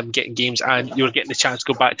going getting games and you were getting the chance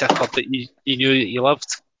to go back to a club that you knew that you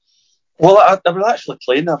loved? Well, I was actually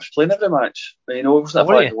playing. I was playing every match. It wasn't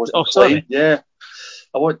a fact I wasn't playing. Yeah,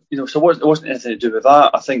 so it wasn't anything to do with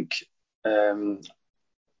that. I think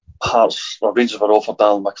Hearts or Rangers were offered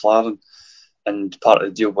Alan McLaren, and part of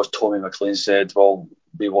the deal was Tommy McLean said, "Well,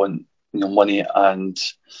 we want money, and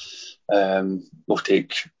we'll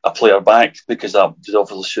take a player back because that would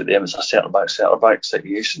obviously suit them. It's a centre back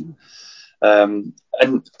situation." And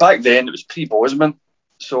back then it was pre-Bosman,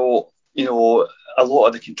 so a lot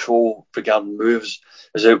of the control regarding moves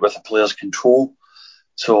is out with the player's control.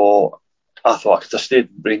 So I thought I could have stayed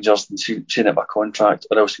Rangers and seen out my contract,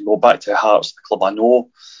 or else go back to Hearts, the club I know,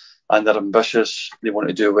 and they're ambitious. They want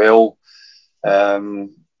to do well.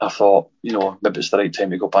 I thought, maybe it's the right time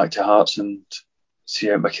to go back to Hearts and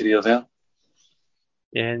see out my career there.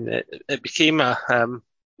 Yeah, and it became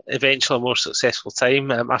eventually a more successful time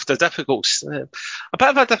after a bit of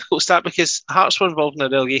a difficult start, because Hearts were involved in a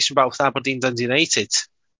relegation battle with Aberdeen Dundee United.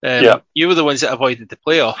 You were the ones that avoided the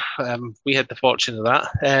playoff. We had the fortune of that.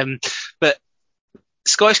 But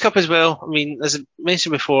Scottish Cup as well, I mean, as I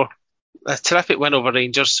mentioned before, a terrific win over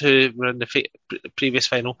Rangers, who were in the previous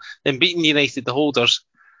final, then beating United, the holders,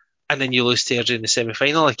 and then you lose to Airdrie in the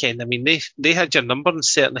semi-final again. I mean, they had your number on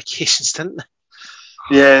certain occasions, didn't they?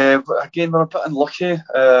 Yeah, but again, we're a bit unlucky.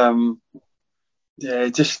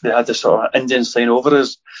 They had this sort of Indian sign over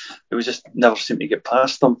us. It was just never seemed to get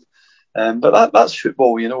past them. But that's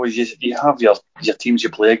football, you have your teams you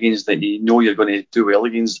play against that you're going to do well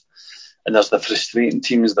against, and there's the frustrating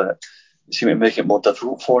teams that seem to make it more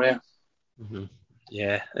difficult for you. Mm-hmm.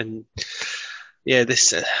 Yeah, and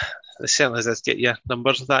this certainly does get your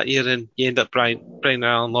numbers that year, and you end up bringing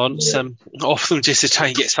Alan Lawrence off them just to try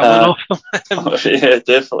and get someone off them. Yeah,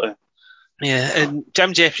 definitely. Yeah, and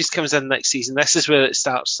Jim Jeffries comes in next season. This is where it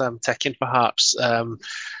starts ticking for Hearts.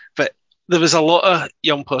 But there was a lot of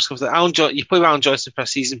young players. You played with Alan Johnson for a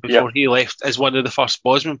season before he left as one of the first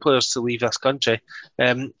Bosman players to leave this country.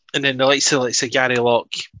 And then the likes of Gary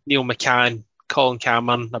Locke, Neil McCann, Colin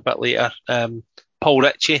Cameron a bit later, Paul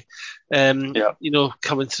Ritchie.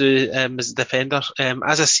 Coming through as a defender.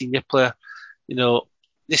 As a senior player,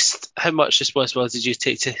 just how much responsibility did you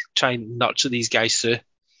take to try and nurture these guys through?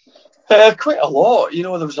 Quite a lot. There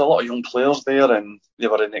was a lot of young players there, and they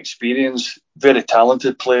were inexperienced, very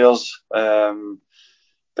talented players.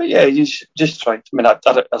 But yeah, you just try. I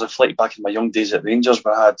reflect back in my young days at Rangers,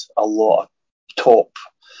 where I had a lot of top,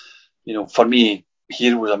 for me,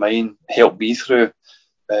 heroes of mine, helped me through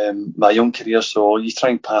my young career. So you try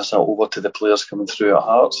and pass that over to the players coming through at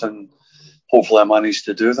Hearts, and hopefully I managed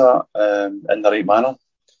to do that in the right manner.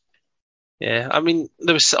 Yeah,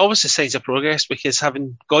 there was obviously signs of progress, because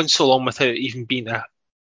having gone so long without even being a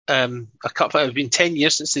cup final, it's been 10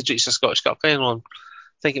 years since they reached a Scottish Cup final.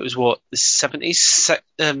 I think it was the 70s,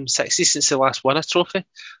 60s since they last won a trophy,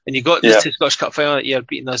 and you got the Scottish Cup final that year,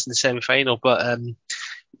 beating us in the semi-final. But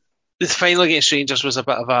the final against Rangers was a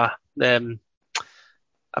bit of a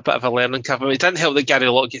learning curve. It didn't help that Gary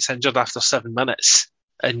Locke gets injured after 7 minutes,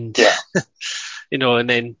 and and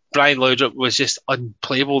then Brian Laudrup was just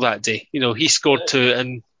unplayable that day. He scored 2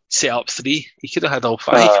 and set up 3. He could have had all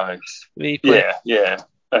 5. Yeah.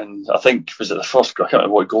 And I think, was it the first? I can't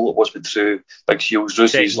remember what goal it was, but through Big Shields,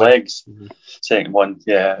 Roosey's legs. Mm-hmm. Second one,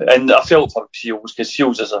 yeah. And I felt for Shields, because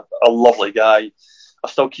Shields is a lovely guy. I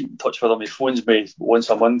still keep in touch with him. He phones me once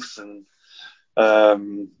a month, and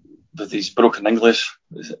with his broken English.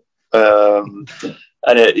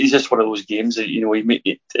 And he's just one of those games that,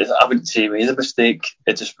 I wouldn't say he made a mistake.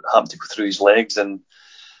 It just happened to go through his legs, and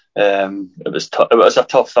it was a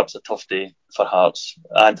tough day for Hearts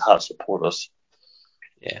and Hearts supporters.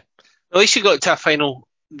 Yeah, at least you got to a final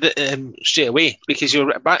straight away, because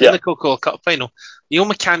you're back in the Coca-Cola Cup final. Neil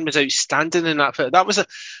McCann was outstanding in that final.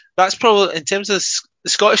 That's probably, in terms of the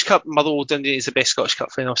Scottish Cup, Motherwell Dundee is the best Scottish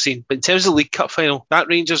Cup final I've seen. But in terms of the League Cup final, that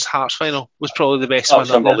Rangers Hearts final was probably the best one.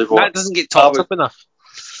 That doesn't get talked up enough.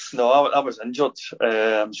 No, I was injured.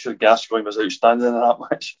 I'm sure Gascoigne was outstanding in that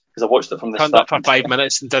match, because I watched it from the start. Turned up for 5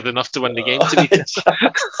 minutes and did enough to win the game. To be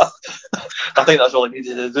I think that's all I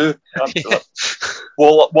needed to do.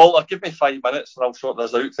 Walter, give me 5 minutes and I'll sort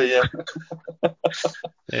this out for you.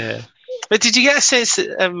 Yeah. But did you get a sense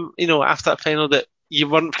that, after that final, that you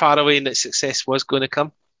weren't far away and that success was going to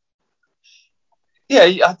come? Yeah,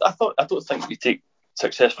 I don't think we take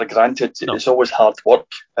success for granted. No. It's always hard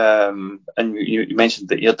work. And you mentioned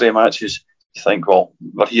the Airdrie matches. You think, well,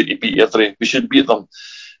 we're here to beat Airdrie. We should beat them.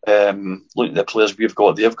 Look at the players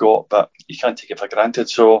they've got, but you can't take it for granted.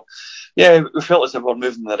 So, yeah, we felt as if we're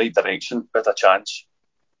moving in the right direction with a chance.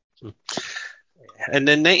 And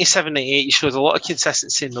in 97-98, you showed a lot of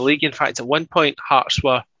consistency in the league. In fact, at one point, Hearts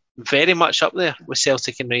were very much up there with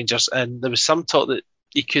Celtic and Rangers, and there was some talk that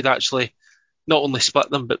you could actually not only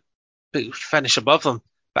split them, but finish above them.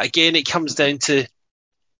 But again, it comes down to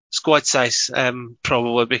squad size,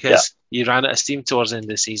 probably, because you ran out of steam towards the end of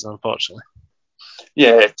the season, unfortunately.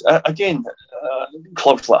 Yeah, again,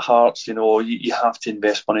 clubs like Hearts, you have to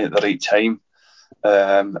invest money at the right time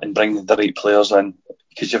and bring the right players in,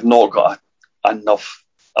 because you've not got enough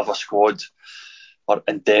of a squad or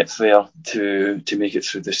in depth there to make it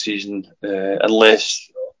through the season,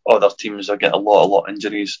 unless other teams are getting a lot of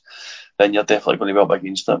injuries, then you're definitely going to be up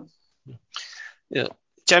against it. Yeah,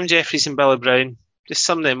 Jim Jeffries and Billy Brown, just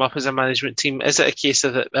sum them up as a management team. Is it a case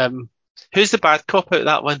of who's the bad cop out of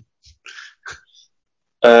that one?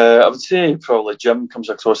 I would say probably Jim comes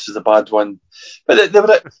across as the bad one, but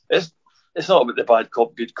it's not about the bad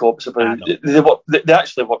cop, good cop. It's about they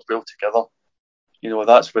actually worked well together.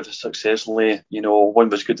 That's where the success lay. One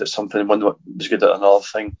was good at something, one was good at another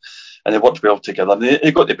thing, and they worked well together.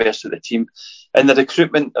 They got the best of the team, and the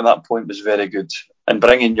recruitment at that point was very good. And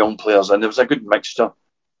bringing young players in, there was a good mixture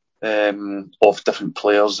of different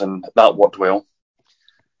players, and that worked well.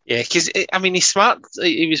 Yeah, because he's smart.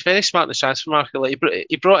 He was very smart in the transfer market. Like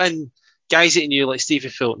he brought in guys that he knew, like Stevie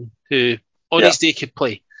Fulton, who on his day could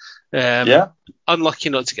play. Unlucky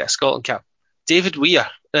not to get a Scotland cap. David Weir,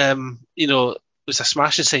 was a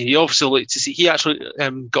smashing sign. He obviously looked to see. He actually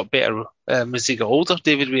got better as he got older.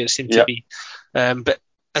 David Weir seemed to be. But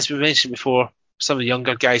as we mentioned before, some of the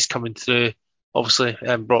younger guys coming through obviously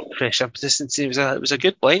brought fresh impetus. It was a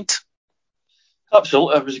good blend.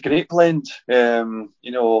 Absolutely, it was a great blend.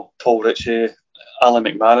 Paul Ritchie, Alan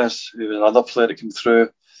McManus, who was another player that came through.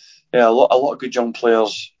 Yeah, a lot of good young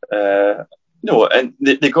players. And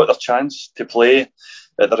they got their chance to play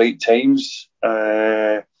at the right times.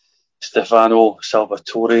 Stefano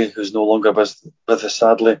Salvatore, who's no longer with us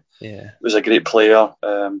sadly, was a great player.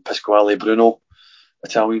 Pasquale Bruno,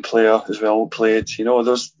 Italian player as well, played. There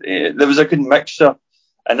was a good mixture.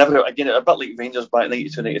 And again, a bit like Rangers back in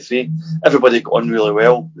 92-93, everybody got on really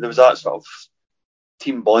well. There was that sort of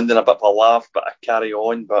team bonding, a bit of a laugh, but a carry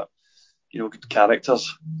on, but good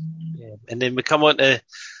characters. Yeah. And then we come on to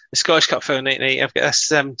the Scottish Cup final night. I've got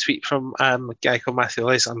this tweet from a guy called Matthew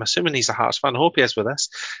Les. I'm assuming he's a Hearts fan. I hope he is with us.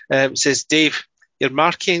 It says, Dave, your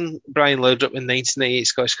marking Brian Laudrup in the 1998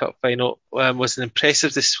 Scottish Cup final was an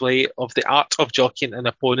impressive display of the art of jockeying an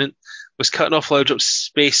opponent. Was cutting off Laudrup's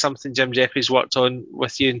space something Jim Jeffries worked on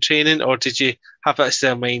with you in training, or did you have that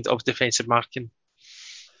still in mind of defensive marking?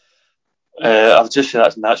 I would just say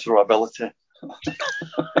that's natural ability.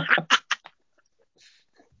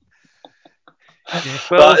 Yeah,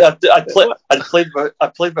 well, I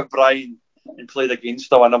played with Brian and played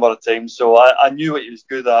against him a number of times, so I knew what he was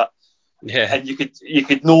good at. Yeah, and you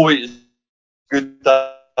could know what he was good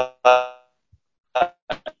at.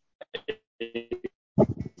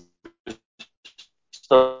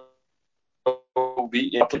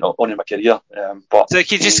 On in my career, but so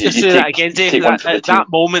could you just go through that again, Dave? At that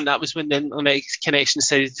moment, that was when the internet connection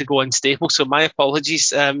decided to go unstable. So my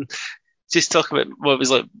apologies. Just talk about what it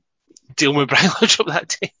was like dealing with Brian Laudrup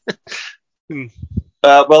that day.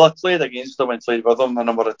 Well, I played against him and played with him a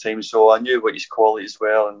number of times, so I knew what his qualities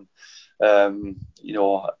were, and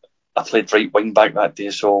I played right wing back that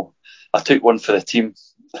day, so I took one for the team.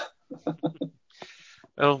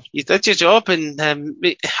 Well, you did your job, and I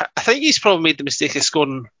think he's probably made the mistake of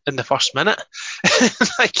scoring in the first minute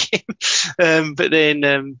that game.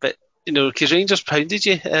 But because Rangers pounded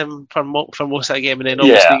you for most of that game, and then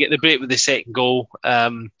obviously you get the break with the second goal.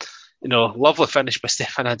 Lovely finish by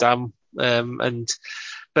Stefan Adam,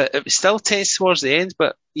 but it was still tense towards the end.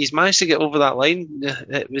 But he's managed to get over that line.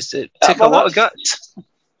 It took a lot of guts.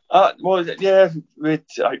 A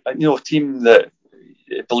team that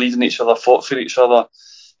believed in each other, fought for each other,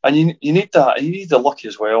 and you need that. You need the luck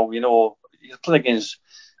as well. You're playing against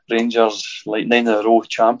Rangers, like 9 in a row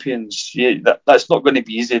champions. That's not going to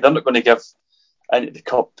be easy. They're not going to give into the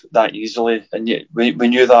cup that easily, and yet we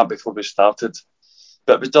knew that before we started.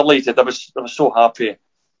 But I was delighted. I was so happy,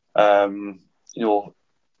 for the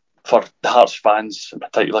Hearts fans in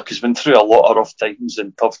particular, because we've been through a lot of rough times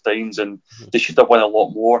and tough times, and they should have won a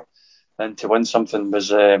lot more. And to win something was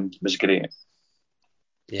great.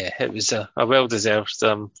 Yeah, it was a well-deserved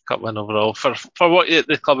cup win overall for what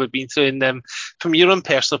the club had been through. And from your own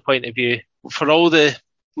personal point of view, for all the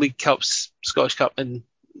League Cups, Scottish Cup and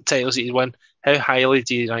titles that you won, how highly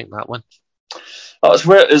do you rank that one?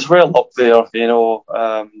 It's well up there.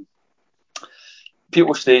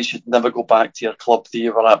 People say you should never go back to your club that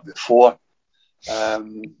you were at before,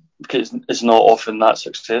 because it's not often that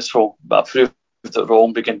successful. But I proved it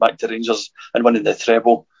wrong, being back to Rangers and winning the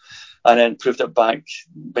treble, and then proved it back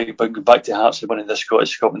to Hearts and winning the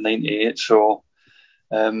Scottish Cup in '98. So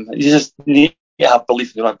you just need to have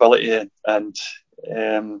belief in your ability and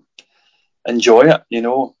enjoy it.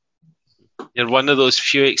 You're one of those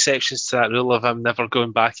few exceptions to that rule of I'm never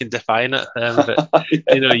going back and defying it. But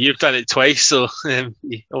you've done it twice, so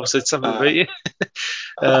you also did something about you.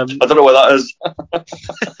 I don't know what that is.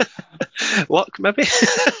 Luck, maybe.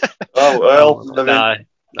 Oh well.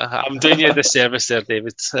 I'm doing you a disservice there,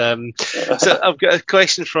 David. So I've got a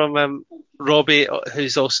question from Robbie,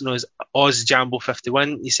 who's also known as Oz Jambo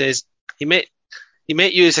 51. He says he met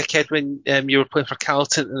you as a kid when you were playing for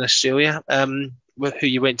Carlton in Australia, who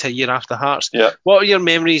you went to a year after Hearts. Yeah. What are your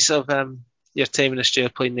memories of your time in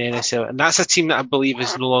Australia playing the NSL? And that's a team that I believe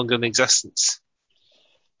is no longer in existence.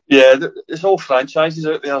 Yeah, there's all franchises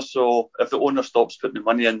out there, so if the owner stops putting the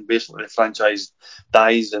money in, basically the franchise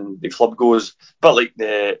dies and the club goes. But like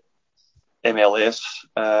the MLS,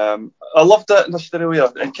 I loved it in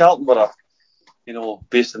Australia. And Carlton were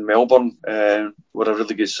based in Melbourne, were a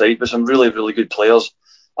really good side with some really, really good players.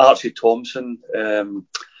 Archie Thompson,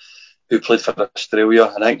 who played for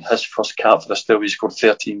Australia, and I think his first cap for Australia, he scored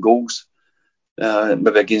 13 goals.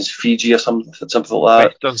 Maybe against Fiji or something like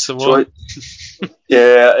that. Done some more.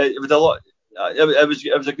 It was a lot.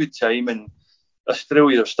 It was a good time, and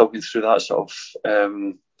Australia are still going through that sort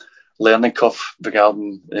of learning curve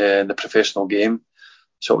regarding the professional game.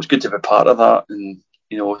 So it was good to be part of that, and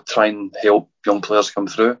try and help young players come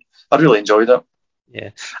through. I really enjoyed it. Yeah,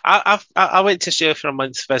 I went to Australia for a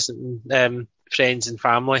month visiting friends and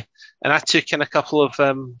family, and I took in a couple of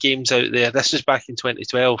games out there. This was back in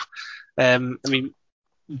 2012.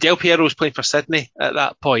 Del Piero was playing for Sydney at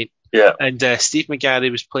that point. Yeah. And Steve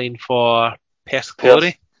McGarry was playing for Perth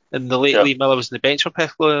Glory. And the late Lee Miller was on the bench for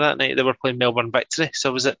Perth Glory that night. They were playing Melbourne Victory. So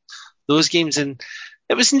I was at those games, and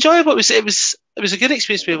it was enjoyable. It was a good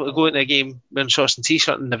experience to be able to go into a game wearing shorts and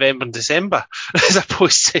t-shirt in November and December, as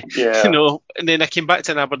opposed to, And then I came back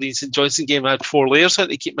to an Aberdeen St Johnstone game. I had 4 layers on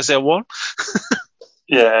to keep myself warm.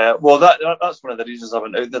 Yeah, well, that's one of the reasons I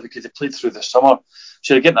went out there, because they played through the summer.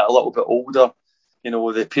 So you're getting a little bit older.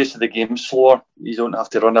 The pace of the game's slower. You don't have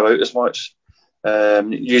to run about as much.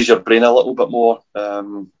 Use your brain a little bit more.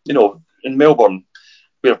 In Melbourne,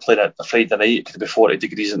 we were playing at a Friday night. It could be 40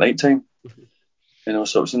 degrees at night time.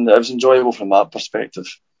 So it was enjoyable from that perspective.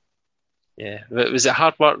 Yeah, but was it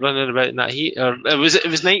hard work running about in that heat, or it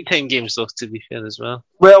was nighttime games though? To be fair as well.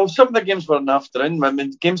 Well, some of the games were in the afternoon. I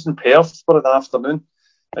mean, games in Perth were in the afternoon,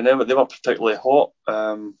 and they were particularly hot.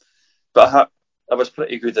 But I was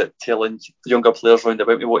pretty good at telling younger players round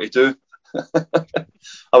about me what to do.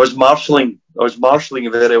 I was marshalling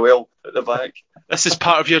very well at the back. This is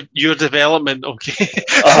part of your development, okay?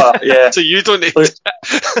 Yeah. So you don't need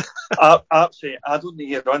Absolutely, I don't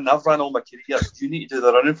need to run. I've run all my career. You need to do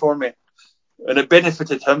the running for me. And it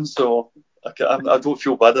benefited him, so I don't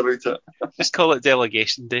feel bad about it. Just call it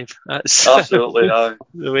delegation, Dave. That's absolutely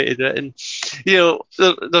the way to do it. And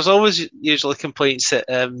there's always usually complaints that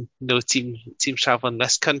teams travelling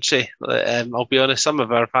this country. I'll be honest, some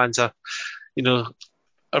of our fans are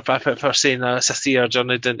for saying it's a 3-hour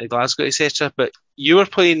journey down to Glasgow, etc. But you were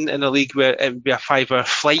playing in a league where it would be a 5-hour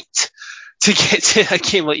flight to get to a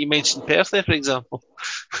game like you mentioned, Perth, there, for example.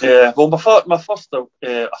 Yeah, well, my first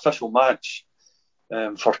official match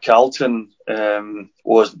for Carlton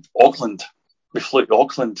was Auckland. We flew to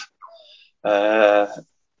Auckland, and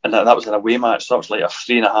that was an away match. So that was like a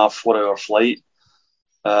 3.5, 4-hour flight.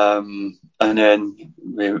 And then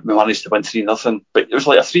we managed to win 3-0. But it was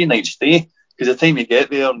like a 3-night stay, because the time you get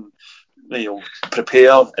there and you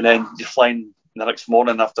prepare, and then you're flying the next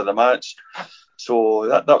morning after the match. So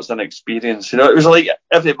that was an experience. It was like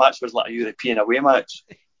every match was like a European away match.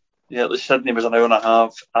 Yeah, Sydney was an hour and a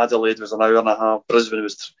half, Adelaide was an hour and a half, Brisbane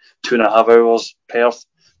was 2.5 hours, Perth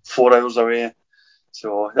 4 hours away.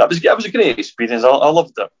 So that was a great experience. I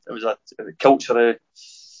loved it. It was a culturally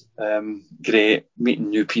great, meeting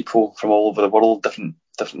new people from all over the world, different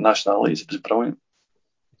nationalities. It was brilliant.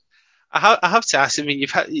 I have to ask. I mean, you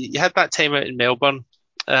had that time out in Melbourne.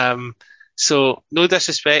 So no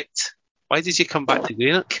disrespect, why did you come back to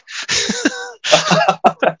Greenock?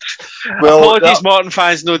 Well, apologies, Morton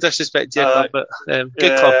fans. No disrespect, but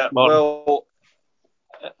good club, Morton. Well,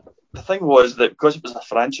 the thing was that because it was a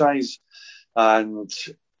franchise and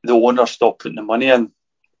the owner stopped putting the money in,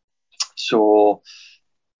 so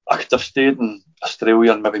I could have stayed in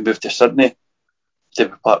Australia and maybe moved to Sydney to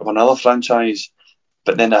be part of another franchise.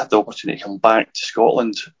 But then I had the opportunity to come back to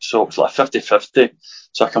Scotland. So it was like 50-50.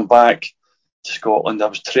 So I come back to Scotland. I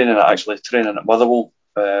was training at Motherwell.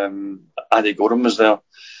 Andy Gorham was there.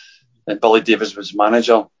 And Billy Davies was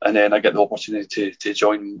manager. And then I get the opportunity to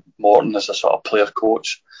join Morton as a sort of player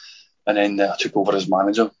coach. And then I took over as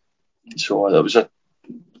manager. So it was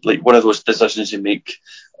one of those decisions you make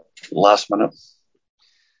last minute.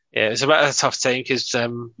 Yeah, it was a bit of a tough time because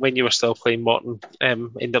when you were still playing, Morton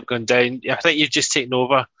ended up going down. I think you've just taken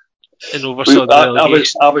over and oversaw the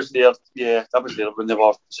relegation. I was there. Yeah, I was there when they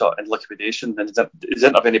were sort of in liquidation, and they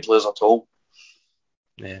didn't have any players at all.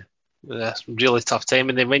 Yeah, that's a really tough time.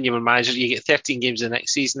 And then when you were manager, you get 13 games the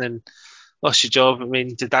next season and lost your job. I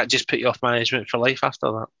mean, did that just put you off management for life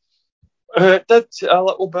after that? It did a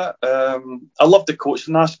little bit. I loved the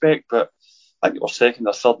coaching aspect, but I think we were second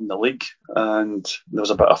or third in the league, and there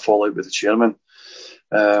was a bit of fallout with the chairman.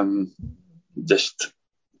 Just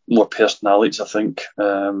more personalities, I think.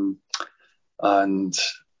 And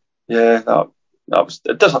yeah, that was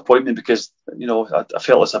a disappointment because I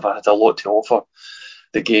felt as if I had a lot to offer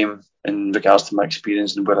the game in regards to my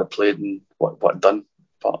experience and where I played and what I'd done.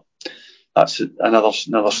 But that's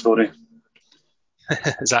another story.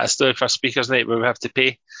 Is that a story for Speakers Night where we have to pay?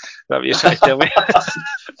 Is that what you're trying to tell me?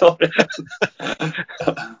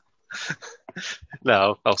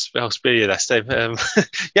 No, I'll spare you this time. You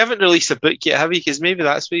haven't released a book yet, have you? Because maybe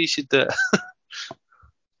that's where you should do it.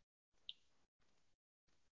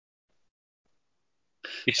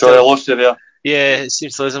 Sorry, I lost you there. Yeah, it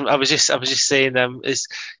seems to listen. I was just saying, you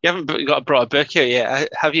haven't brought a book out yet,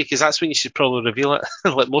 have you? Because that's when you should probably reveal it,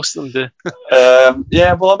 like most of them do.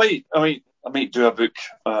 Yeah, well, I might do a book.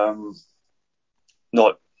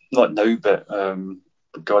 Not now, but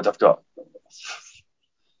God, I've got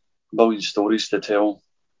a million stories to tell.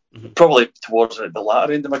 Mm-hmm. Probably towards the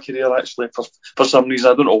latter end of my career, actually, for some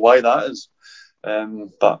reason. I don't know why that is.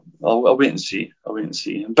 But I'll wait and see. I'm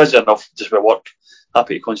busy enough just with work.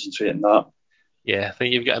 Happy to concentrate on that. Yeah, I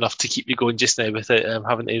think you've got enough to keep you going just now without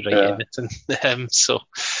having to write anything. So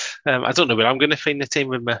I don't know where I'm going to find the time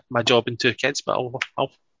with my job and 2 kids, but I'll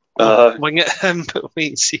wing it, but wait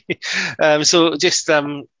and see. So just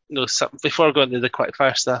before going to the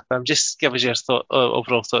quickfire stuff, just give us your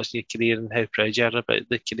overall thoughts on your career and how proud you are about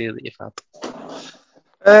the career that you've had.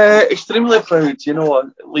 Extremely proud.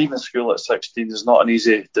 Leaving school at 16 is not an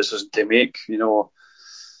easy decision to make. You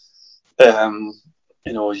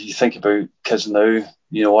think about kids now.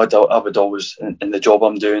 I would always, in the job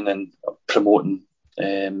I'm doing and promoting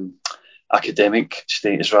academic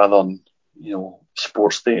status rather than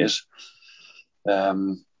sports status.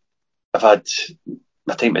 I've had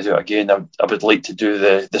my time to do it again. I would like to do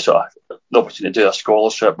the opportunity to do a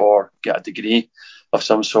scholarship or get a degree of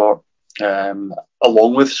some sort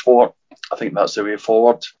along with sport. I think that's the way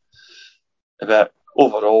forward. But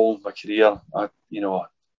overall, my career, I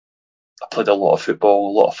played a lot of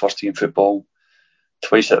football, a lot of first team football,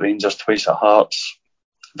 twice at Rangers, twice at Hearts.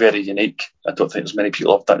 Very unique. I don't think there's many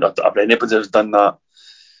people have done that. I've read anybody who's done that.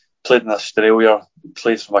 Played in Australia,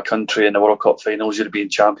 played for my country in the World Cup finals, European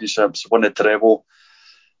Championships, won the treble.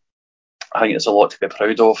 I think it's a lot to be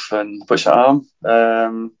proud of, and which I am.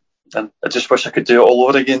 And I just wish I could do it all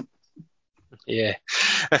over again. Yeah,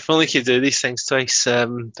 if only you could do these things twice.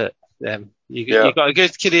 But you got a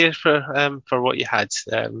good career for what you had,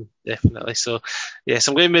 definitely. So, yes,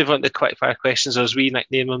 I'm going to move on to quickfire questions, or as we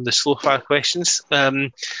nickname them, the slow fire questions.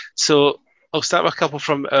 So I'll start with a couple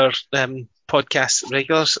from our podcast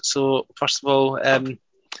regulars. So first of all,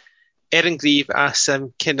 Erin Grieve asks,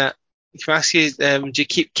 can I ask you, do you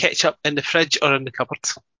keep ketchup in the fridge or in the cupboard?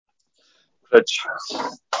 Fridge.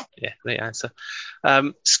 Yeah, right answer.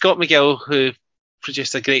 Scott McGill, who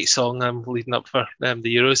produced a great song leading up for the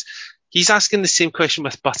Euros, he's asking the same question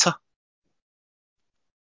with butter.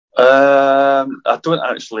 I don't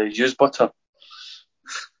actually use butter.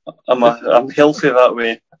 I'm healthy that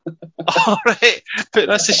way. All right, but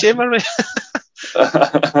that's a shame, aren't we?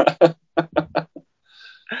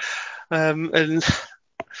 And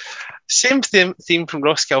same theme from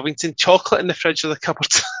Ross Kelvington: chocolate in the fridge or the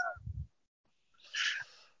cupboard.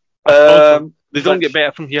 They don't get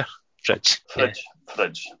better from here. Fridge.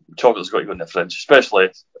 Chocolate's got to go in the fridge, especially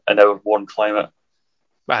in our warm climate.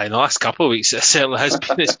 Well, in the last couple of weeks, it certainly has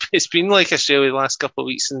been. It's been like Australia the last couple of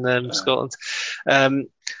weeks in Scotland.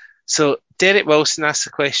 So Derek Wilson asked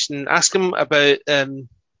the question. Ask him about that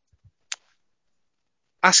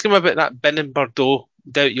bin in Bordeaux.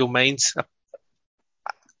 Doubt you'll mind.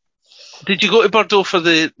 Did you go to Bordeaux for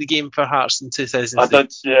the game for Hearts in 2003? I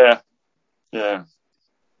did, yeah.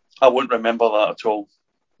 I wouldn't remember that at all.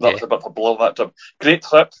 That was a bit of a blur that trip. Great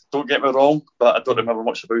trip, don't get me wrong, but I don't remember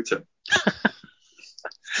much about it.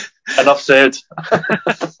 Enough said.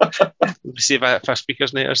 Save that for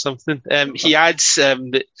speakers night or something. He adds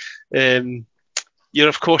that you're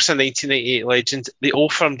of course a 1998 legend. The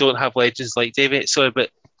Old Firm don't have legends like David. Sorry, but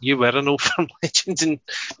you were an Old Firm legend in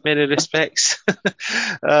many respects.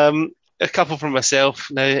 A couple from myself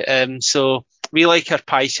now. So we like our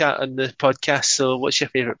pie chat on the podcast. So what's your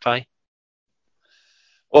favourite pie?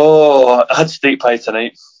 Oh, I had steak pie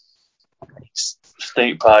tonight. Nice.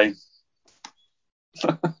 Steak pie.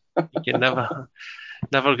 You can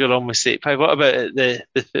never go wrong with steak pie. What about the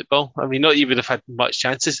football? I mean, not you would have had much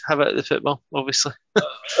chances. How about the football, obviously?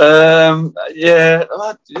 Yeah,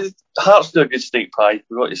 Hearts do a good steak pie,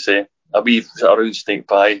 we've got to say. A wee round steak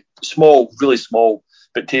pie. Small, really small,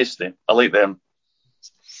 but tasty. I like them.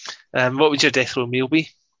 What would your death row meal be?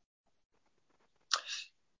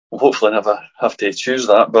 Well, hopefully I never have to choose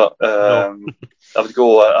that, but No. I would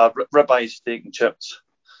go a ribeye steak and chips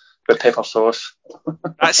with pepper sauce.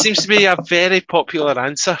 That seems to be a very popular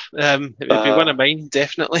answer. It would be one of mine,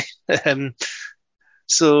 definitely.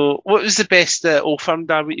 So, what was the best Old Firm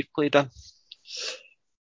derby you've played in?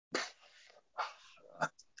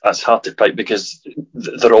 That's hard to pick because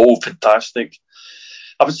they're all fantastic.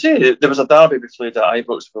 I would say there was a derby we played at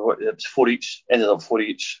Ibrox, but it was 4 each, ended up 4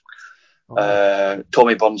 each. Oh.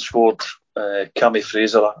 Tommy Burns scored, Cammy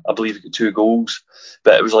Fraser, I believe, he got 2 goals,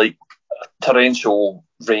 but it was like a torrential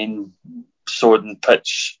rain, sodden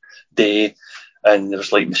pitch day, and there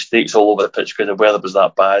was like mistakes all over the pitch because the weather was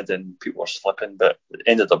that bad and people were slipping, but it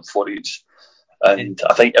ended up 4 each. And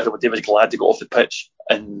I think everybody was glad to go off the pitch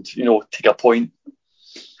and, take a point.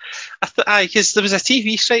 Because there was a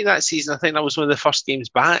TV strike that season. I think that was one of the first games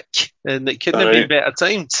back, and it couldn't have been better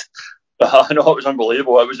timed. I know, it was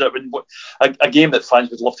unbelievable. It was a game that fans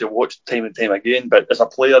would love to watch time and time again, but as a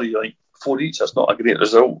player, you're like, 4 each, that's not a great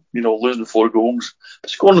result. Losing 4 goals.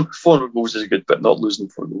 Scoring 4 goals is good, but not losing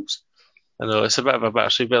 4 goals. I know, it's a bit of a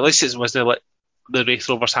bittersweet, but at least it wasn't like the Raith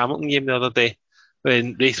Rovers Hamilton game the other day,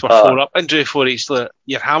 when Raith were 4 up and drew 4 each.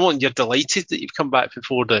 You're Hamilton, you're delighted that you've come back from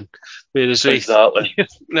 4 down. Whereas Raith, exactly.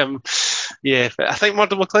 Yeah, but I think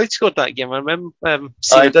Murdo McLeod scored that game. I remember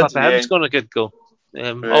seeing Cliff Evans scoring a good goal.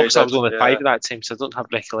 Obviously, I was only 5 at that time, so I don't have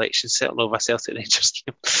recollection certainly of a Celtic Rangers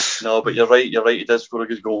game. No, but you're right. He did score a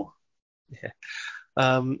good goal. Yeah.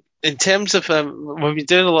 In terms of we've been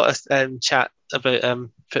doing a lot of chat about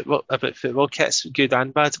football kits, good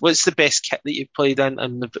and bad. What's the best kit that you've played in,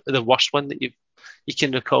 and the worst one that you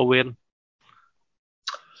can recall wearing?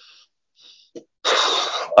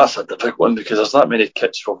 That's a difficult one because there's that many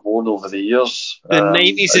kits we've worn over the years. The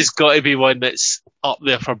 90s has got to be one that's up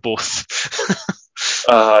there for both.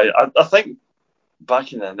 I think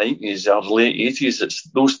back in the 90s or late 80s, it's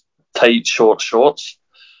those tight, short shorts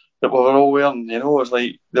that we were all wearing. You know, it's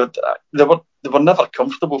like they were never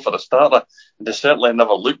comfortable for a starter, and they certainly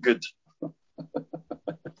never looked good.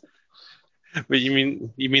 But you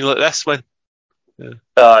mean like this one?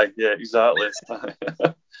 Yeah, exactly.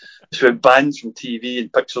 It's been banned from TV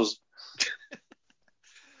and pictures.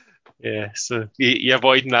 Yeah, so you're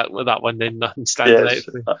avoiding that one then, nothing standing out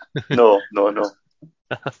for you. No.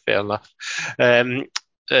 Fair enough.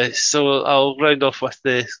 So I'll round off with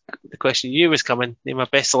the question you was coming. Name a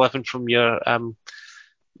best 11 from your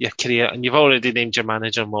career, and you've already named your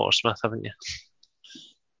manager, Walter Smith, haven't you?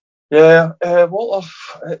 Yeah, Walter.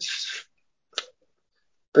 It's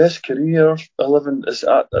best career 11.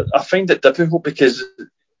 I find it difficult because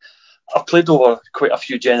I've played over quite a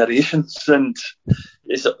few generations, and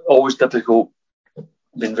it's always difficult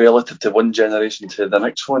being relative to one generation to the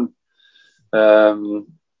next one.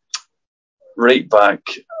 Right back,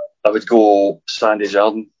 I would go Sandy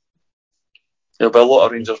Jardine. There'll be a lot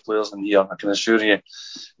of Rangers players in here, I can assure you.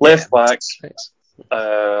 Left back,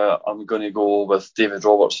 I'm going to go with David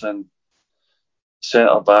Robertson.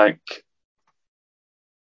 Centre back,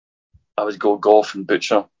 I would go Gough and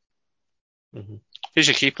Butcher. Mm-hmm. Who's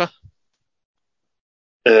your keeper?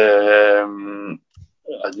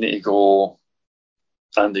 I'd need to go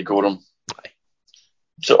Andy Gorham.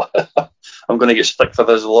 So I'm going to get stick for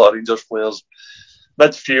this. A lot of Rangers players.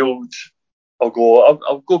 Midfield, I'll go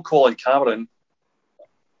Colin Cameron.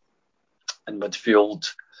 In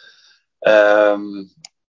midfield, I'll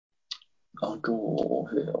go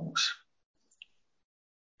who else?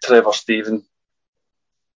 Trevor Steven.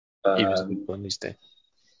 He was on his day.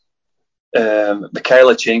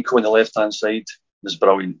 Mikhailichenko on the left hand side was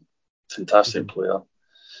brilliant, fantastic player.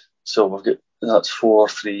 So we've got that's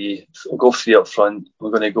 4-3. We'll go 3 up front.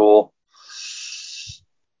 We're going to go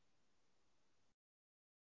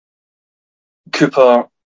Cooper,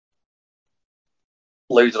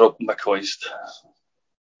 Laudrup, McCoist.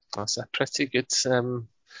 That's a pretty good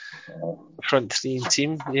front 3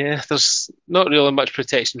 team. Yeah, there's not really much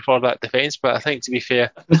protection for that defence, but I think, to be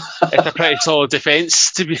fair, it's a pretty solid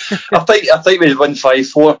defence. To be, I think we'd win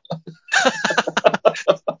 5-4.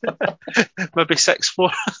 Maybe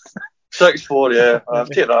 6-4. 6-4, yeah. I'll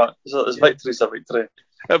take that. It's victory's a victory.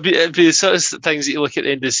 It'd be the sort of things that you look at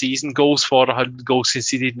the end of the season: goals for 100, goals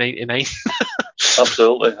conceded 99.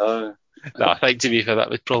 Absolutely. No, I think, to be fair, that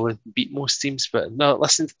would probably beat most teams. But no,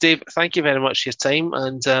 listen, Dave, thank you very much for your time,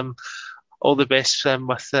 and all the best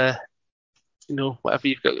with whatever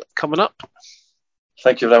you've got coming up.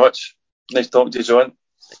 Thank you very much. Nice talking to you, John.